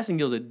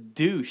Massengill's a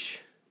douche.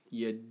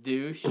 You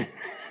douche.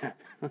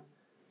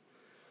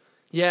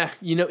 Yeah,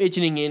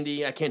 Itching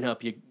Indy, I can't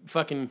help you.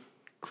 Fucking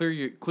clear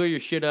your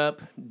shit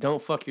up.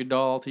 Don't fuck your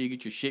doll till you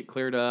get your shit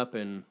cleared up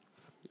and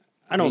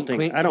I don't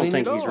think your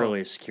he's doll.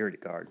 really a security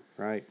guard,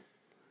 right?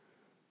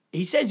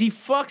 He says he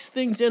fucks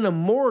things in a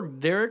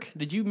morgue, Derek.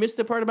 Did you miss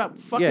the part about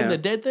fucking the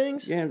dead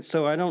things? Yeah,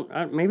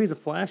 so maybe the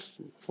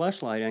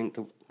flashlight ain't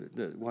the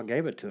what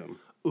gave it to him.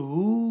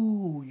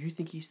 Ooh, you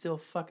think he's still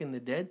fucking the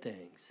dead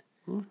things?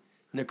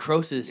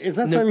 Necrosis. Is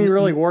that something you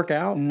really work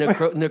out?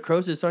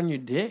 Necrosis on your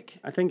dick.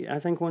 I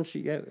think once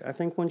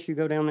you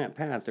go down that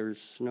path,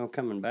 there's no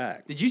coming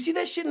back. Did you see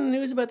that shit in the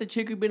news about the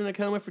chick who'd been in a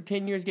coma for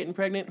 10 years getting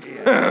pregnant?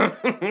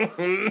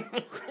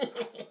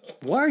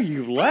 Why are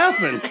you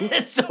laughing?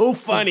 It's so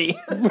funny.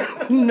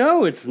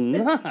 No, it's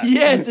not.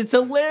 Yes, it's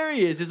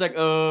hilarious. It's like, I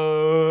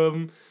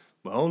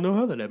don't know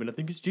how that happened. I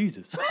think it's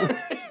Jesus.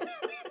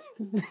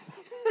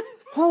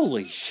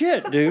 Holy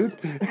shit, dude.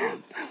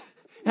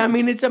 I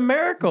mean, it's a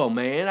miracle,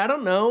 man. I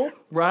don't know,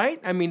 right?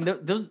 I mean,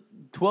 those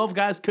 12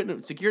 guys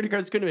security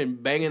guards couldn't have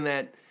been banging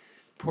that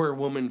poor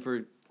woman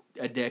for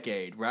a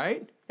decade,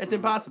 right? That's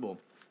impossible.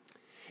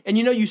 And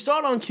you saw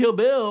it on Kill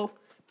Bill,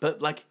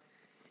 but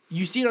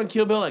you see it on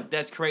Kill Bill, like,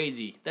 that's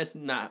crazy. That's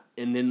not.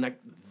 And then, like,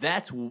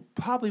 that's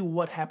probably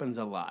what happens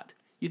a lot.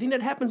 You think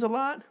that happens a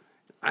lot?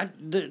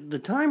 The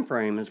time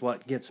frame is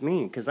what gets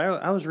me, because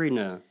I was reading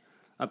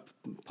a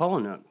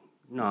Pollock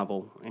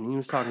novel, and he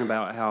was talking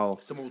about how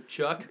Some old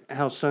Chuck?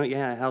 how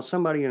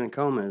somebody in a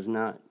coma is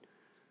not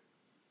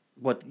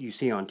what you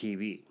see on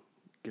TV.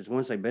 Because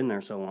once they've been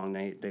there so long,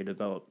 they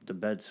develop the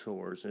bed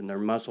sores, and their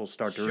muscles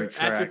start to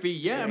retract. Atrophy,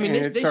 yeah. I mean,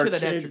 they show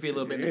that atrophy a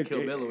little bit in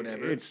Kill Bill or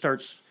whatever. It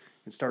starts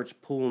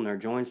pulling their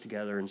joints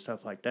together and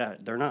stuff like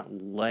that. They're not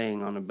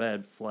laying on a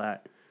bed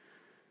flat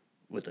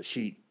with a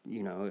sheet,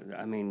 you know.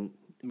 I mean,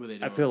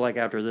 I feel like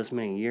after this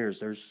many years,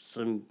 there's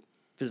some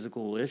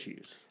physical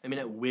issues. I mean,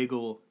 that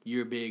wiggle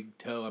your big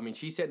toe. I mean,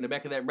 she sat in the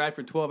back of that ride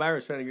for 12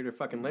 hours trying to get her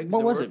fucking legs.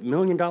 What was it? $1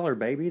 Million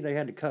Baby? They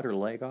had to cut her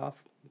leg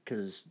off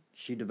because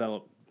she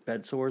developed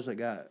bed sores that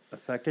got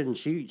affected, and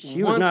she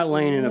was not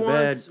laying in a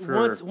bed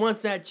for...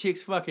 Once that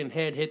chick's fucking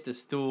head hit the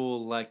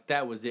stool, like,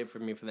 that was it for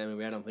me for that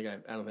movie. I don't think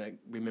I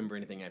remember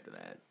anything after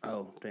that.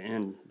 Oh, the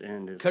end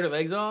is... Cut her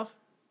legs off?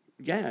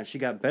 Yeah, she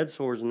got bed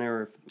sores and they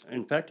were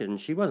infected,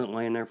 and she wasn't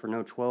laying there for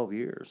no 12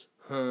 years.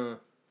 Huh.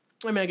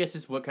 I mean, I guess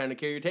it's what kind of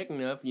care you're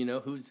taking of, you know,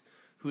 who's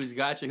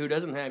got you, who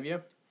doesn't have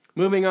you.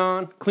 Moving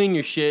on, clean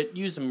your shit,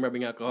 use some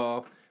rubbing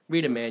alcohol,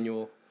 read a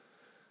manual.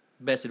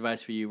 Best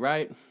advice for you,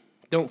 right?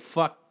 Don't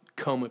fuck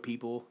coma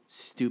people,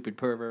 stupid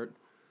pervert.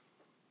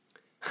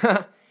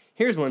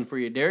 Here's one for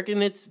you, Derek,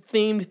 and it's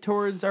themed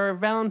towards our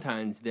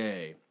Valentine's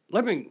Day.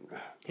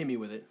 Hit me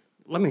with it.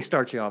 Let me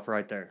start you off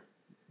right there.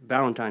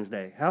 Valentine's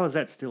Day. How is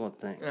that still a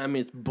thing? I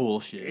mean, it's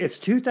bullshit. It's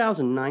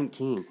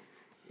 2019.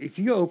 If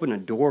you open a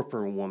door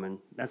for a woman,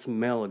 that's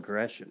male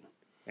aggression.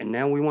 And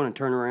now we want to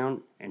turn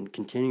around and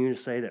continue to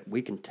say that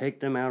we can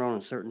take them out on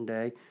a certain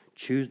day,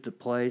 choose the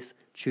place,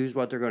 choose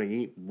what they're going to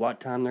eat,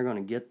 what time they're going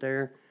to get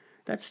there.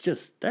 That's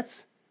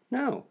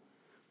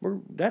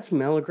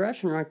male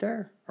aggression right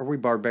there. Are we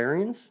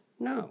barbarians?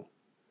 No,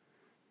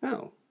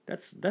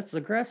 that's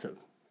aggressive.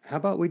 How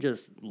about we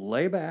just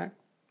lay back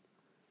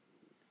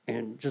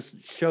and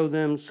just show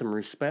them some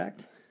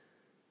respect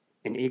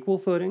and equal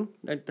footing?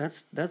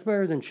 That's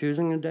better than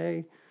choosing a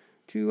day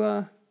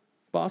to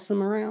boss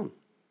them around.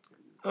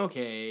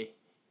 Okay,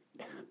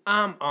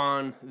 I'm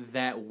on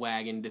that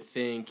wagon to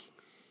think,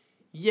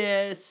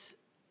 yes,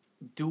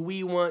 do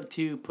we want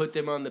to put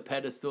them on the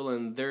pedestal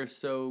and they're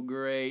so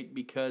great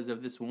because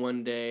of this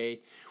one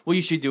day? Well,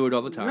 you should do it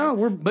all the time. No,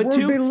 we're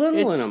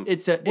belittling them.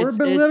 We're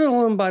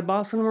belittling them by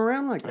bossing them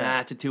around like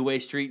that. It's a two-way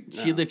street.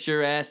 No. She licks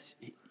your ass,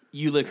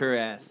 you lick her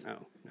ass.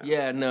 No.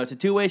 Yeah, no, it's a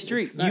two-way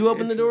street. You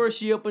open the door,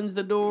 she opens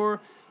the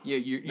door.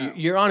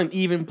 You're on an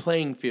even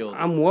playing field.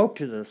 I'm woke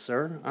to this,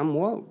 sir. I'm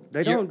woke.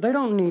 They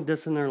don't need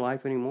this in their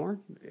life anymore.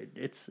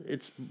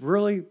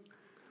 We're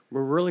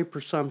really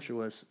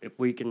presumptuous if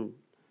we can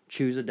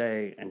choose a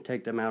day and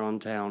take them out on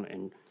town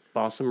and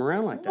boss them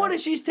around like that. What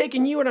if she's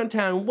taking you out on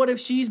town? What if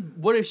she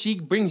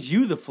brings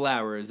you the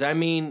flowers? I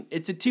mean,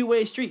 it's a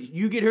two-way street.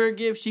 You get her a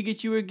gift, she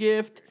gets you a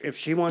gift. If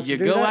she wants to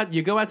do that,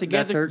 you go out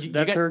together.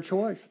 That's her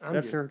choice.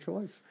 Her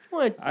choice.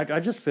 What?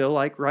 I just feel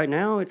like right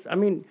now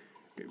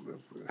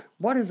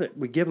what is it?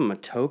 We give them a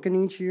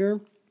token each year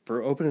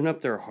for opening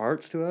up their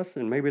hearts to us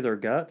and maybe their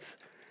guts,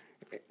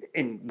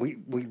 and we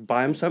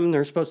buy them something.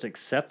 They're supposed to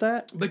accept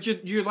that. But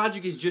your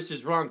logic is just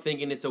as wrong,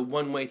 thinking it's a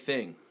one-way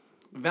thing.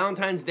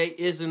 Valentine's Day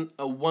isn't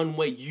a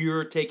one-way.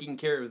 You're taking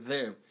care of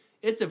them.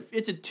 It's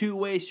a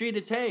two-way street.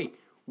 It's, hey,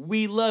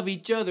 we love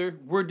each other.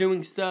 We're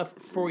doing stuff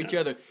for each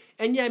other.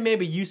 And yeah,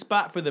 maybe you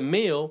spot for the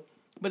meal,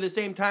 but at the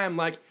same time,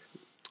 like,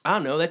 I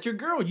don't know, that's your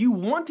girl. You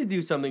want to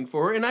do something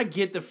for her, and I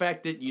get the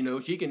fact that, you know,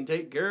 she can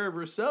take care of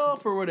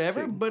herself or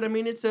whatever, but I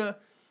mean, it's a...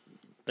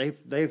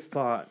 They've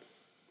fought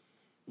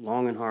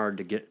long and hard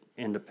to get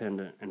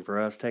independent, and for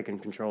us taking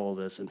control of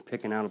this and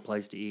picking out a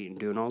place to eat and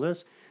doing all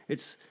this,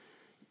 it's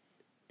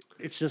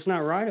just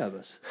not right of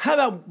us. How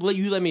about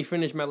you let me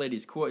finish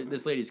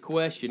this lady's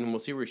question, and we'll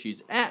see where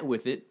she's at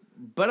with it,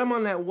 but I'm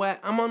on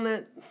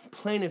that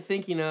plane of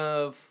thinking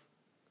of...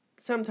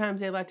 Sometimes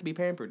they like to be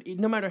pampered.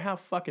 No matter how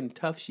fucking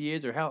tough she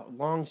is or how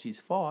long she's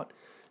fought,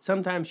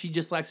 sometimes she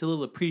just likes a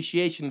little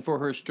appreciation for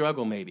her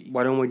struggle, maybe.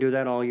 Why don't we do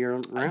that all year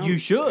round? You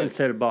should.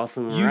 Instead of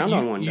bossing them around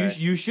on one day.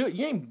 You should.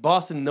 You ain't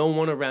bossing no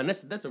one around.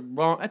 That's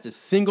a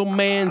single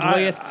man's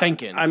way of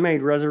thinking. I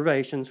made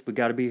reservations. We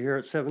got to be here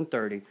at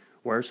 7:30.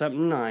 Wear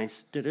something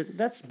nice.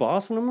 That's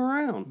bossing them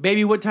around.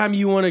 Baby, what time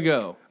you want to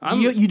go?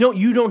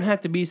 You don't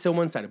have to be so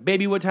one-sided.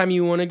 Baby, what time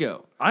you want to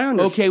go? I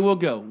understand. Okay, we'll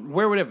go.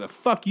 Wear whatever the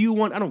fuck you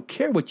want. I don't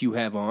care what you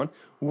have on.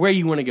 Where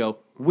you want to go.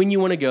 When you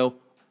want to go.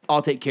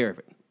 I'll take care of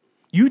it.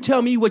 You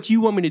tell me what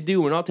you want me to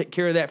do, and I'll take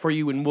care of that for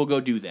you, and we'll go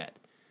do that.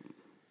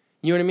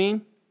 You know what I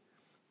mean?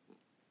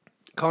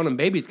 Calling them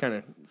babies kind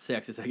of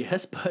sexist, I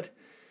guess, but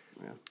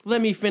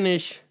Let me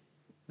finish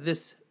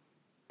this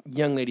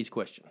young lady's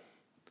question.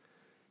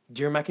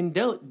 Dear Mike and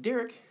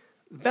Derek,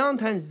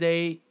 Valentine's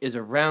Day is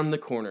around the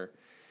corner,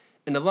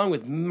 and along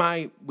with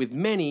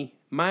many,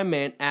 my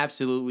man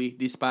absolutely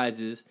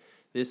despises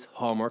this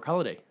Hallmark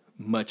holiday,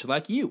 much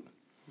like you.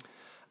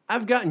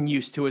 I've gotten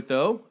used to it,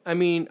 though. I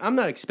mean, I'm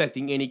not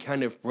expecting any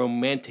kind of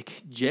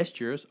romantic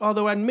gestures,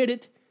 although I admit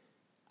it,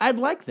 I'd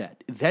like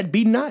that. That'd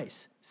be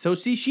nice. So,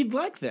 see, she'd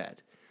like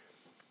that.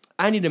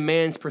 I need a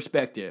man's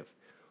perspective.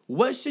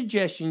 What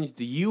suggestions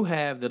do you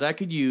have that I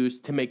could use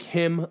to make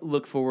him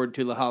look forward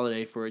to the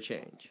holiday for a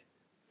change?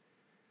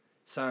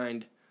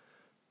 Signed,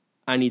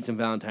 I need some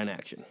Valentine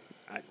action.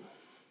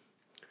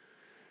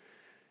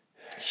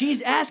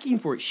 She's asking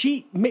for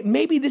it.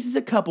 Maybe this is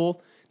a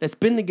couple that's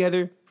been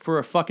together for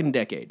a fucking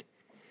decade.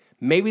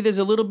 Maybe there's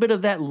a little bit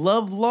of that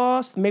love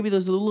lost. Maybe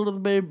there's a little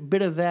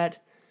bit of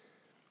that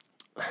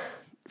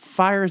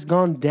fire's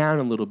gone down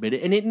a little bit.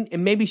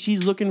 And maybe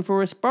she's looking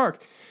for a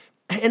spark.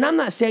 And I'm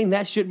not saying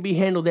that shouldn't be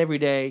handled every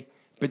day,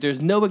 but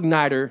there's no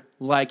igniter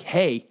like,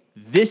 hey,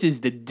 this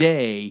is the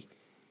day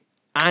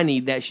I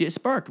need that shit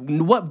sparked.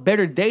 What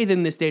better day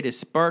than this day to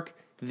spark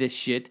this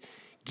shit?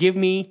 Give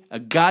me a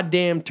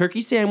goddamn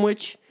turkey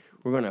sandwich.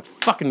 We're going to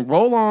fucking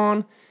roll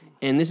on.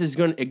 And this is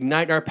going to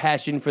ignite our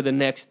passion for the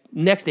next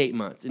 8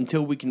 months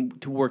until we can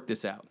to work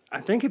this out. I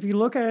think if you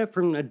look at it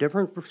from a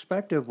different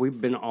perspective,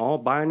 we've been all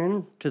buying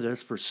into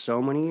this for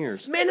so many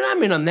years. Man, and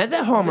I'm in on that.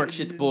 That Hallmark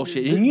shit's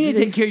bullshit. And you need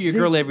to take care of your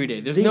girl every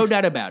day. There's no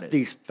doubt about it.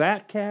 These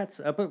fat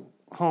cats up at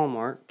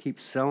Hallmark keep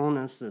selling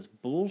us this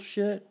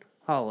bullshit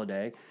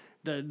holiday.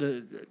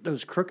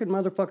 Those crooked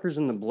motherfuckers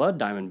in the blood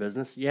diamond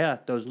business, yeah,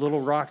 those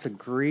little rocks of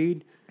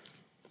greed.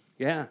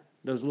 Yeah,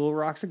 those little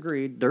rocks of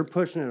greed. They're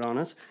pushing it on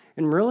us.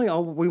 And really,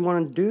 all we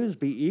want to do is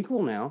be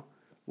equal now.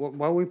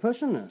 Why are we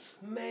pushing this?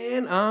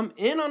 Man, I'm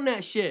in on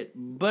that shit.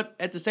 But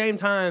at the same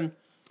time,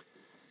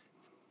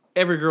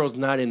 every girl's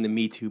not in the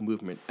Me Too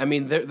movement. I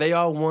mean, they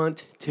all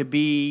want to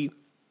be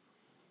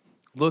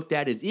looked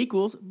at as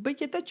equals,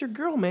 but yet that's your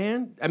girl,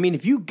 man. I mean,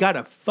 if you got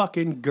a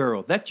fucking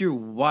girl, that's your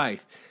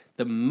wife,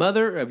 the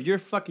mother of your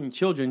fucking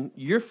children,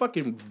 your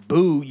fucking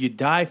boo you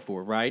die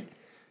for, right?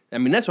 I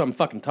mean, that's what I'm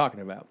fucking talking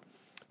about.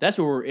 That's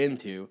what we're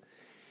into.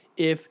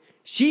 If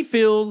she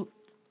feels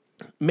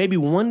maybe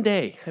one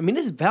day, I mean,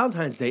 this is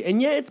Valentine's Day,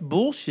 and yeah, it's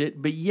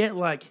bullshit, but yet,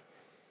 like,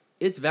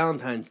 it's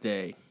Valentine's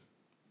Day.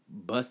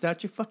 Bust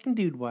out your fucking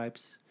dude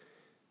wipes,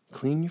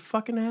 clean your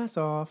fucking ass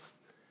off,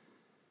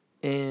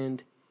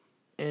 and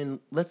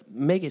let's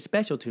make it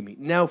special to me.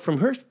 Now, from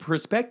her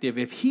perspective,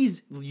 if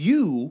he's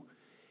you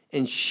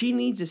and she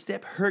needs to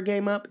step her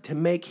game up to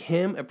make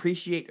him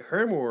appreciate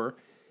her more,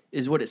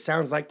 is what it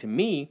sounds like to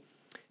me,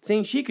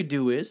 thing she could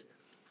do is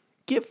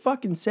get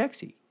fucking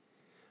sexy.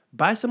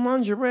 Buy some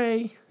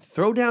lingerie,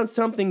 throw down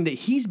something that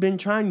he's been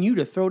trying you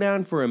to throw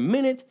down for a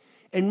minute,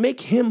 and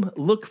make him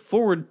look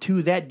forward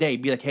to that day.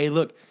 Be like, hey,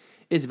 look,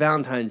 it's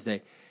Valentine's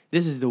Day.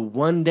 This is the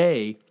one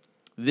day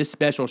this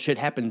special shit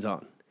happens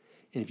on.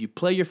 And if you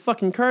play your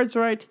fucking cards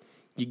right,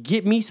 you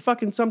get me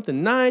fucking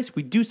something nice.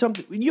 We do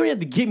something. You don't have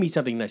to get me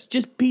something nice.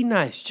 Just be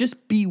nice.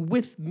 Just be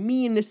with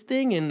me in this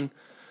thing, and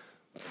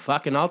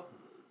fucking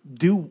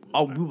we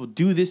will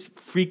do this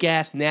freak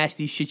ass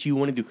nasty shit you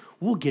want to do.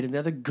 We'll get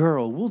another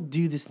girl. We'll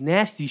do this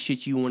nasty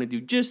shit you want to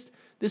do. Just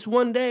this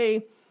one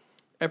day,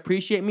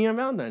 appreciate me on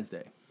Valentine's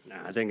Day.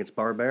 I think it's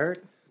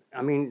barbaric.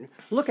 I mean,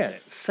 look at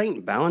it.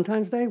 St.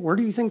 Valentine's Day? Where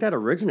do you think that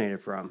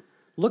originated from?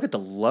 Look at the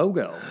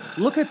logo.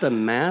 Look at the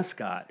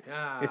mascot.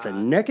 It's a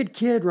naked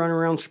kid running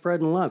around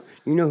spreading love.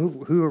 You know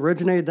who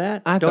originated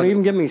that? Don't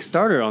even get me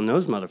started on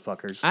those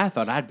motherfuckers. I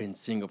thought I'd been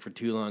single for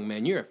too long,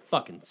 man. You're a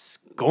fucking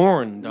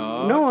scorn,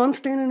 dog. No, I'm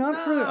standing up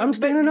for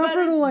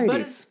the ladies.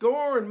 But it's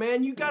scorn,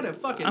 man. You gotta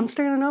fucking. I'm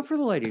standing up for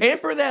the ladies.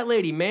 Pamper that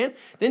lady, man.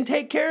 Then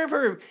take care of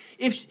her.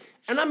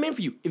 And I'm in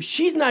for you. If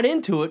she's not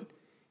into it,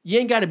 you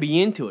ain't gotta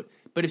be into it.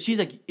 But if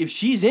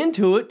she's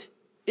into it,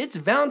 it's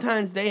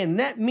Valentine's Day, and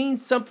that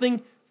means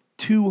something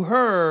to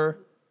her.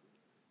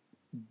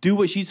 Do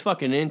what she's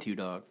fucking into,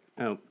 dog.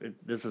 Oh,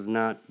 this is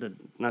not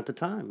the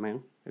time,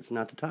 man. It's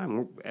not the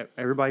time.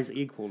 Everybody's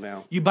equal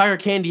now. You buy her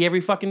candy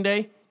every fucking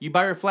day? You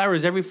buy her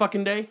flowers every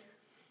fucking day?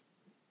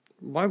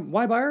 Why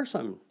buy her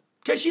something?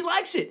 Because she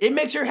likes it. It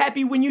makes her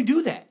happy when you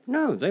do that.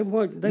 No, they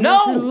want you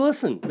to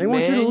listen. They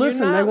want you to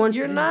listen.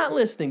 You're not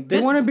listening.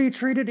 They want to be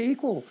treated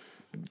equal.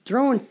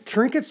 Throwing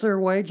trinkets their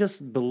way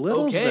just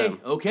belittles them.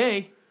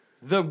 Okay.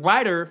 The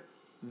writer,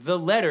 the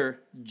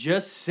letter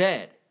just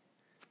said,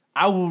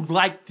 I would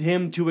like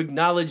him to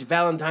acknowledge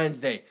Valentine's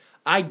Day.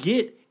 I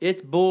get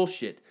it's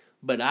bullshit,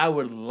 but I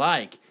would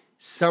like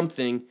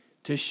something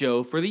to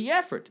show for the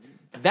effort.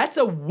 That's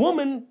a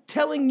woman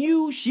telling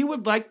you she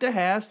would like to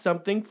have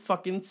something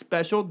fucking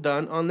special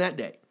done on that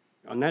day.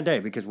 On that day,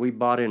 because we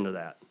bought into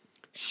that.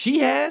 She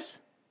has.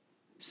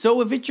 So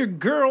if it's your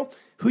girl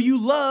who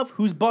you love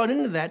who's bought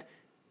into that,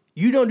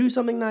 you don't do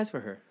something nice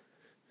for her.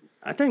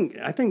 I think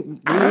we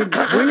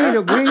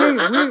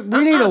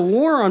need a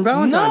war on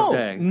Valentine's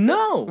Day.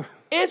 No.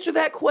 Answer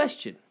that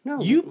question.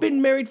 No. You've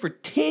been married for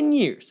 10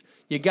 years.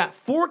 You got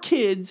 4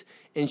 kids,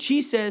 and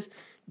she says,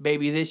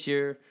 baby, this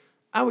year,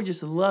 I would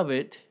just love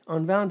it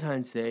on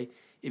Valentine's Day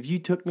if you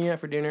took me out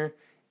for dinner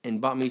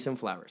and bought me some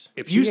flowers.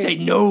 If you say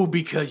no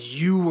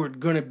because you were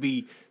going to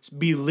be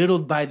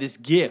belittled by this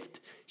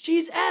gift,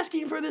 she's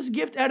asking for this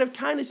gift out of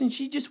kindness, and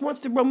she just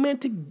wants the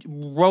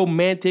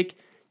romantic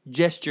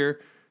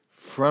gesture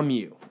from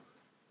you.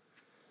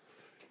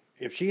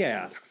 If she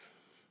asks.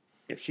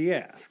 If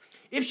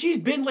she's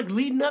been like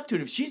leading up to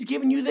it, if she's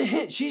giving you the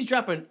hint, she's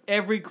dropping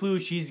every clue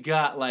she's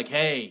got. Like,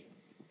 hey,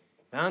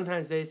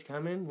 Valentine's Day's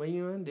coming. What do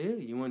you want to do?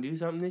 You want to do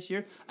something this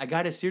year? I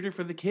got a suitor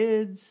for the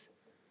kids.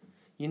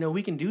 You know,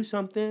 we can do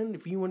something.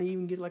 If you want to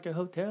even get like a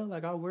hotel,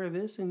 like I'll wear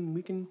this and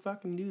we can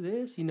fucking do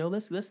this. You know,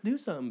 let's do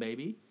something,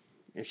 baby.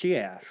 If she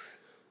asks,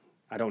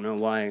 I don't know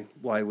why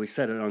we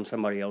set it on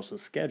somebody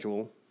else's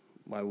schedule.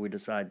 Why we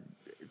decide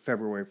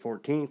February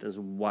 14th is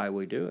why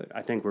we do it.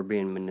 I think we're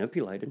being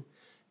manipulated.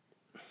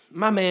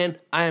 My man,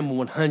 I am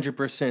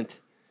 100%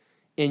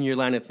 in your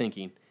line of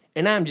thinking.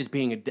 And I'm just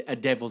being a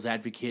devil's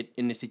advocate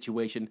in this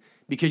situation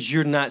because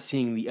you're not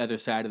seeing the other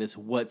side of this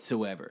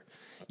whatsoever.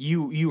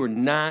 You are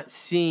not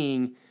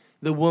seeing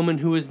the woman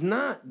who has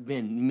not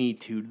been Me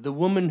Too'd, the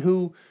woman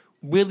who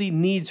really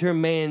needs her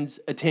man's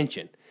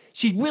attention.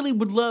 She really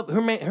would love,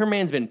 her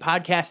man's been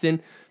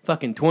podcasting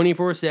fucking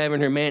 24/7.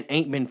 Her man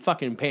ain't been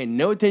fucking paying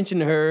no attention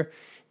to her.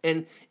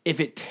 And if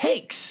it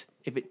takes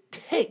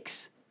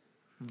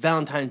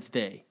Valentine's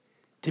Day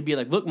to be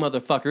like, look,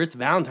 motherfucker, it's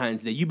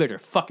Valentine's Day. You better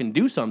fucking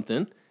do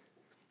something.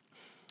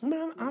 I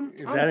mean,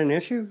 Is that an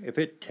issue? If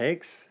it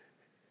takes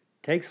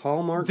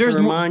Hallmark to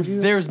remind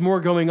you? There's more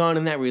going on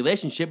in that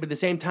relationship. But at the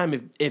same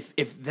time,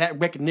 if that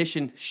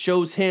recognition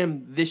shows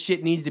him this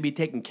shit needs to be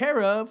taken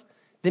care of,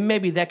 then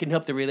maybe that can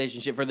help the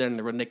relationship further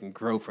and they can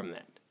grow from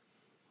that.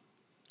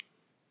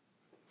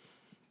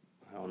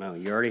 I don't know.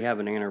 You already have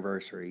an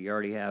anniversary. You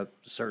already have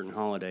certain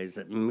holidays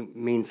that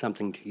mean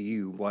something to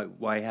you.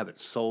 Why have it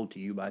sold to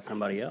you by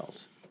somebody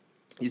else?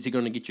 Is he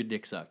going to get your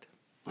dick sucked?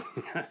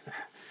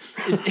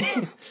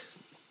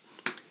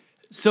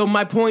 So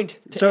my point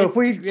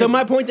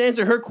to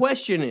answer her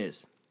question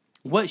is,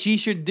 what she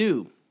should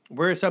do: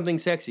 wear something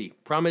sexy,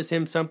 promise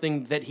him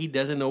something that he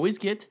doesn't always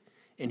get,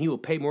 and he will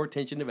pay more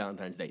attention to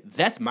Valentine's Day.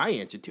 That's my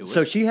answer to it.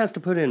 So she has to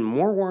put in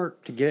more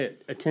work to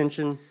get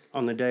attention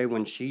on the day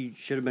when she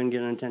should have been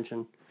getting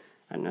attention.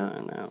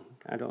 No,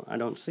 I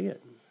don't see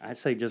it. I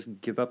say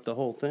just give up the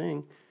whole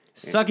thing.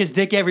 Suck his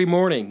dick every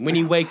morning when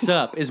he wakes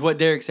up is what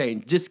Derek's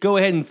saying. Just go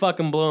ahead and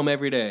fucking blow him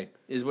every day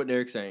is what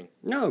Derek's saying.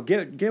 No,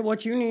 get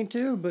what you need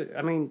to, but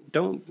I mean,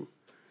 don't.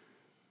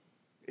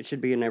 It should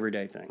be an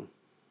everyday thing.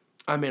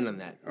 I'm in on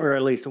that, or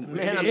at least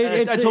man.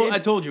 I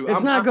told you,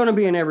 it's not going to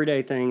be an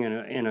everyday thing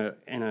in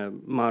a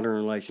modern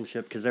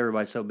relationship because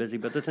everybody's so busy.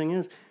 But the thing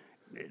is,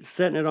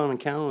 setting it on a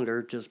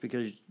calendar just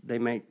because they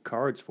make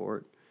cards for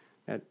it.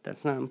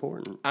 That's not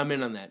important. I'm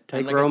in on that.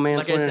 Take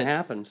romance when it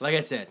happens. Like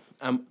I said,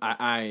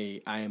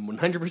 I am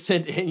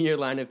 100% in your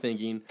line of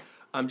thinking.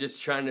 I'm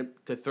just trying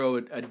to throw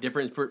a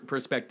different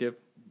perspective.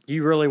 Do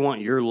you really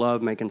want your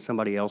love making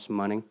somebody else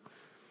money?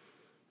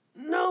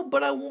 No,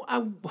 but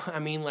I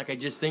mean, like, I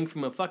just think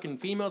from a fucking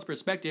female's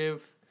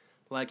perspective,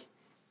 like,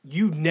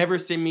 you never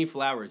send me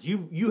flowers.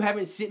 You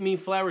haven't sent me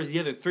flowers the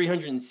other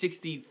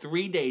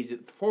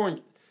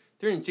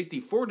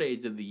 364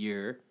 days of the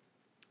year.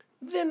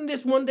 Then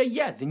this one day,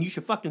 yeah, then you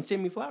should fucking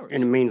send me flowers.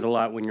 And it means a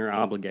lot when you're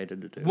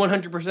obligated to do.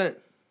 100%.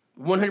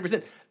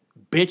 100%.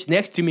 Bitch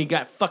next to me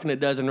got fucking a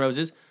dozen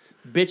roses.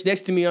 Bitch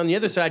next to me on the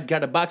other side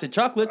got a box of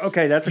chocolates.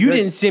 Okay, you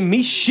didn't send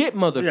me shit,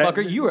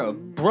 motherfucker. You're a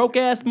broke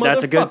ass motherfucker.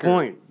 That's a good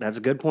point. That's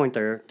a good point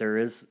there. There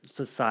is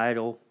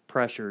societal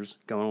pressures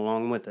going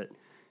along with it.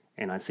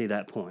 And I see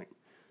that point.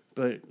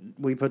 But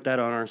we put that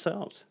on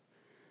ourselves.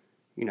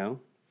 You know,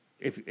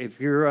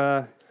 if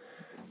you're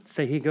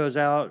say he goes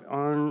out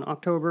on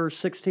October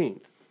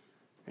 16th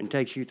and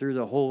takes you through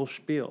the whole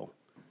spiel.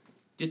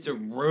 Gets a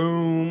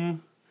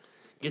room,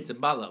 gets a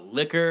bottle of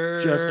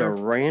liquor. Just a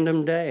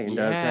random day and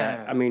does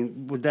that. I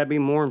mean, would that be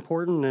more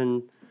important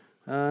than,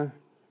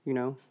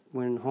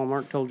 when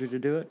Hallmark told you to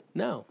do it?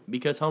 No,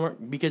 because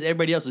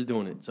everybody else is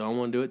doing it, so I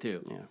want to do it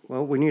too. Yeah.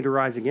 Well, we need to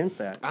rise against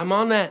that. I'm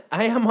on that.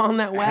 I am on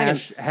that wagon.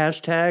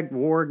 Hashtag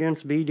war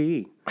against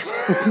VD.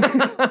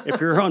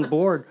 If you're on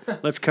board,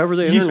 let's cover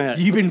the internet.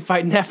 You've been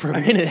fighting that for a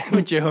minute,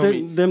 haven't you,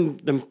 homie?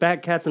 Them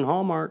fat cats in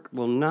Hallmark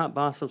will not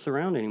boss us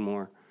around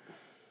anymore.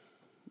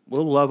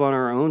 We'll love on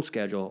our own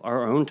schedule,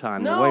 our own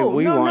time, the way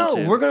we want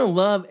to. We're gonna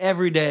love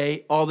every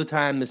day, all the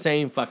time, the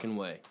same fucking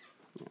way.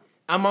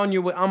 I'm on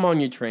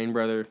your train,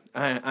 brother.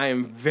 I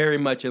am very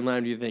much in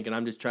line with you thinking.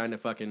 I'm just trying to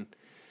fucking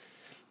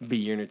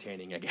be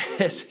entertaining, I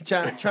guess.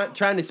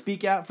 trying to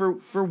speak out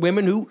for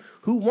women who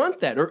want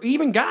that, or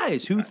even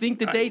guys who think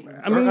that they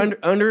are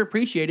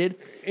underappreciated.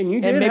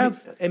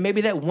 And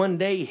maybe that one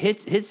day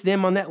hits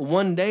them on that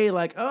one day,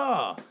 like,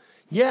 oh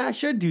yeah, I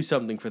should do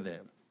something for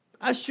them.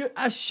 I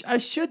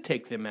should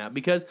take them out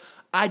because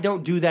I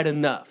don't do that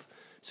enough.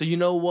 So you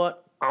know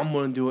what? I'm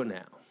gonna do it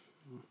now.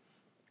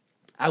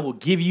 I will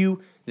give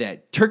you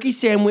that turkey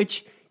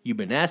sandwich you've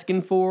been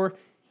asking for.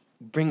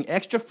 Bring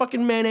extra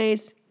fucking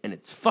mayonnaise, and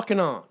it's fucking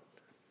on.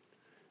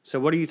 So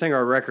what do you think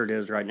our record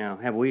is right now?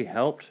 Have we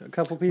helped a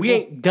couple people? We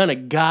ain't done a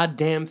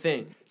goddamn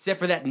thing. Except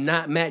for that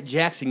not Matt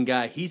Jackson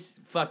guy. He's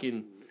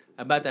fucking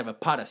about to have a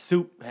pot of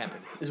soup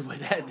happen. Is what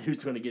that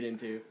dude's going to get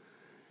into.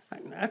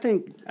 I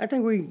think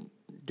we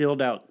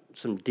dealt out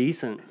some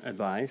decent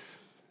advice.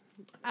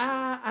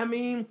 I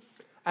mean,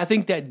 I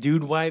think that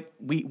dude wipe.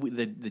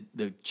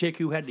 The chick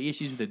who had the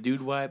issues with the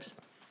dude wipes.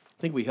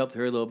 I think we helped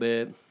her a little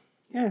bit.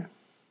 Yeah.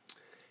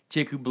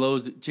 Chick who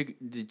blows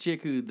the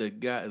chick who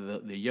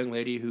the young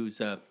lady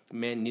whose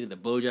man needed a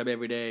blowjob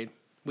every day.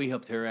 We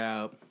helped her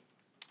out.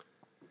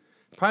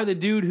 Probably the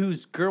dude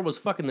whose girl was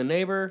fucking the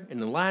neighbor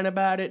and then lying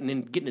about it and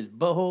then getting his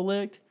butthole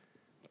licked.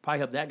 Probably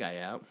helped that guy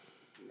out.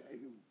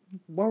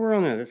 While we're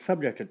on the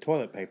subject of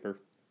toilet paper,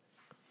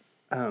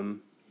 you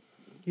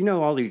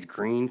know all these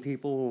green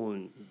people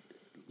and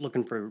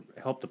looking for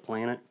help the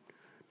planet.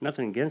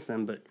 Nothing against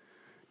them, but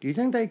do you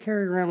think they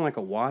carry around like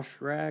a wash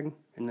rag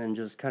and then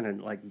just kind of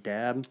like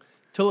dab?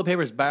 Toilet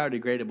paper is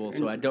biodegradable,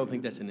 so I don't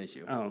think that's an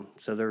issue. Oh,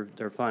 so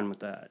they're fine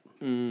with that.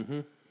 Mm-hmm.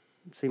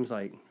 Seems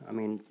like, I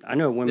mean, I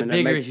know women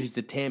The bigger issue is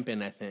the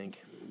tampon, I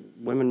think.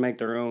 Women make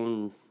their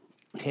own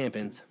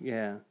tampons.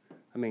 Yeah.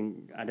 I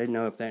mean, I didn't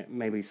know if that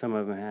maybe some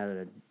of them had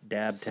a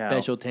dab towel.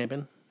 Special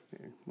tampon?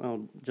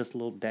 Well, just a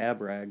little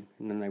dab rag,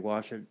 and then they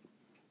wash it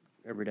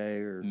every day,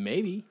 or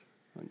maybe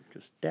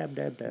just dab.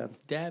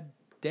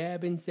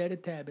 Dab instead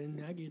of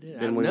tabbing. I get it.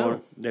 Then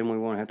we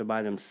won't have to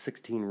buy them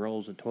 16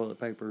 rolls of toilet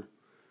paper.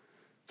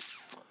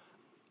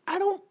 I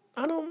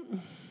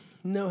don't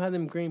know how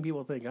them green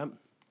people think.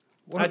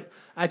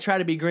 I try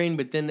to be green,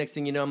 but then next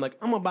thing you know, I'm like,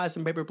 I'm gonna buy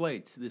some paper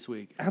plates this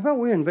week. How about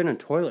we invent a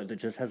toilet that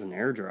just has an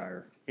air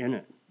dryer in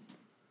it?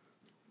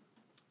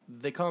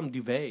 They call them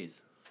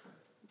duvets.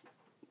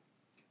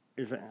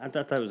 I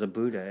thought that was a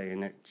bidet,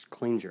 and it just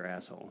cleans your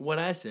asshole.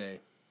 What'd I say?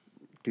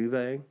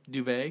 Duvet?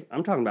 Duvet.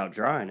 I'm talking about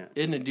drying it.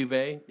 Isn't a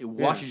duvet? It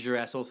washes your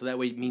asshole, so that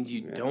way it means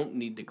you don't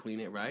need to clean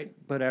it, right?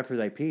 But after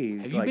they pee...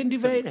 Have you been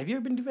duvet? Have you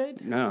ever been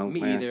duvet? No,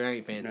 Me man. either. I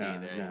ain't fancy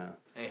either. No.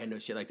 I ain't had no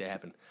shit like that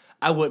happen.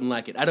 I wouldn't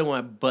like it. I don't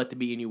want my butt to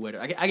be any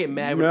wetter. I get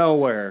mad when...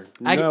 Nowhere.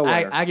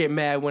 I get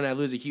mad when I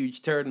lose a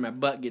huge turd and my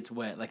butt gets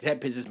wet. Like,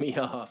 that pisses me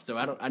off. So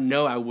I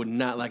know I would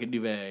not like a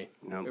duvet.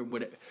 No. Or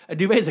whatever. A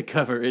duvet is a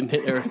cover, isn't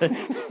it? Or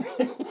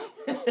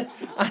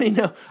I don't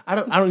know. I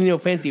don't need no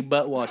fancy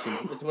butt washing.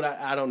 That's what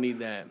I don't need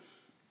that.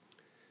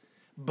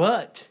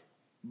 But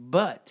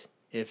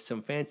if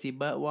some fancy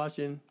butt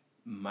washing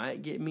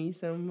might get me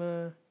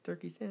some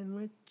turkey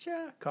sandwich,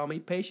 call me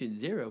patient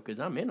zero,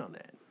 because I'm in on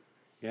that.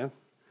 Yeah.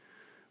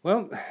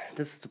 Well,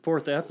 this is the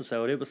 4th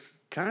episode. It was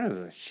kind of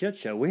a shit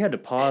show. We had to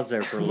pause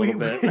there for a little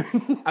bit.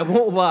 I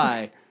won't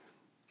lie.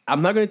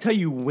 I'm not going to tell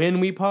you when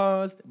we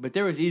paused, but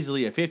there was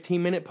easily a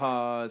 15-minute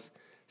pause,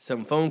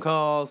 some phone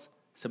calls,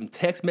 some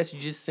text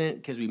messages sent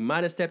because we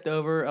might have stepped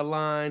over a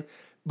line,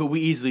 but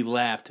we easily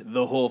laughed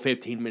the whole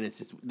 15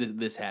 minutes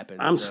this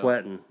happened. I'm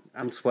sweating.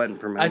 I'm sweating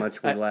from how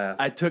much we laughed.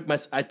 I took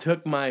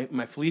my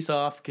fleece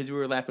off because we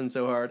were laughing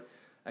so hard.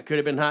 I could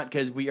have been hot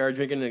because we are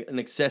drinking an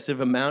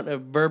excessive amount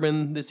of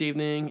bourbon this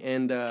evening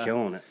and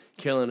killing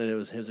it.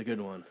 It was a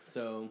good one.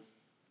 So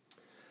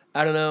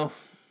I don't know.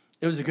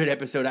 It was a good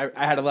episode.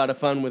 I had a lot of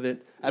fun with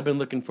it. I've been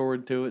looking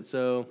forward to it.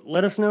 So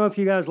let us know if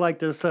you guys like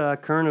this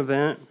current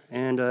event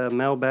and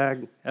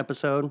mailbag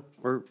episode.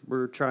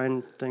 We're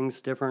trying things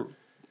different,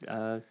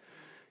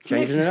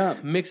 changing it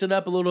up. Mix it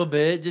up a little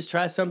bit. Just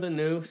try something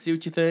new. See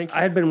what you think.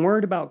 I had been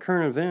worried about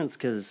current events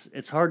because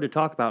it's hard to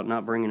talk about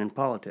not bringing in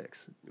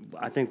politics.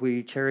 I think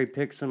we cherry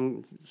picked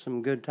some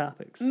good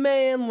topics.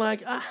 Man,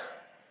 like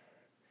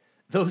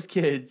those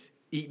kids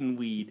eating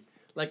weed.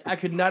 Like, I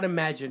could not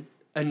imagine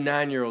a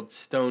 9-year-old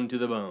stoned to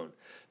the bone.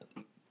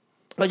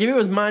 Like, if it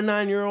was my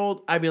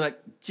 9-year-old, I'd be like,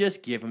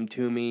 just give him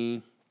to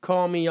me.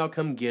 Call me, I'll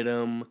come get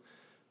him.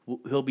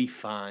 He'll be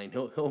fine.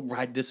 He'll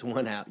ride this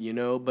one out, you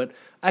know? But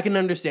I can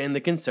understand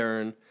the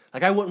concern.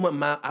 Like, I wouldn't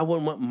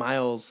want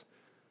Miles,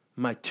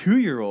 my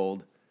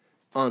 2-year-old,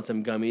 on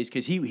some gummies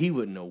because he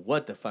wouldn't know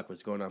what the fuck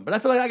was going on. But I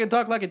feel like I can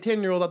talk like a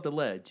 10-year-old up the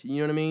ledge. You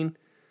know what I mean?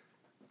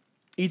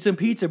 Eat some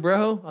pizza,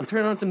 bro. I'll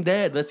turn on some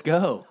Dead. Let's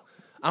go.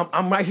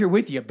 I'm right here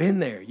with you. Been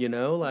there, you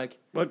know? Like,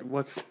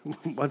 what's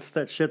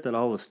that shit that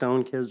all the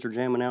stone kids are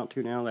jamming out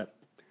to now? That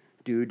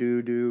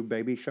do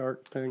Baby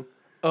Shark thing?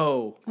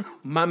 Oh,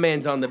 my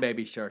man's on the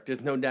Baby Shark. There's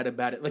no doubt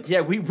about it. Like,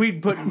 yeah, we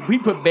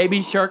put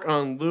Baby Shark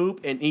on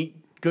loop and eat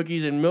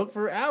cookies and milk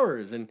for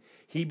hours, and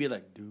he'd be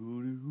like,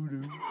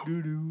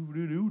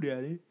 do,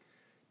 daddy.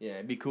 Yeah,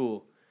 it'd be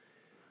cool.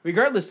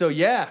 Regardless, though,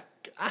 yeah,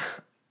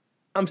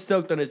 I'm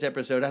stoked on this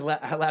episode. I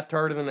laughed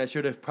harder than I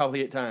should have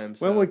probably at times.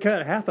 So. Well, we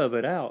cut half of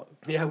it out.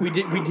 Yeah, we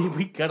did.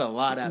 We cut a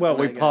lot out. Well,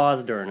 tonight, we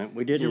paused during it.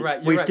 We didn't. You're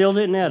right. We still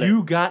didn't edit.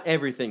 You got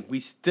everything. We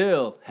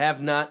still have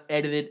not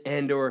edited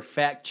and/or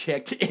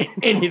fact-checked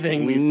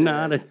anything we've said.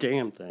 Not a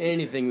damn thing.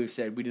 Anything we've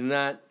said. We do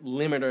not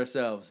limit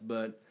ourselves,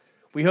 but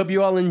we hope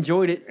you all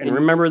enjoyed it. And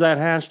remember that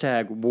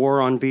hashtag,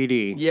 War on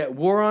VD. Yeah,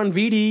 War on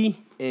VD,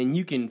 and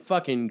you can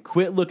fucking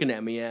quit looking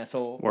at me,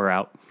 asshole. We're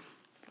out.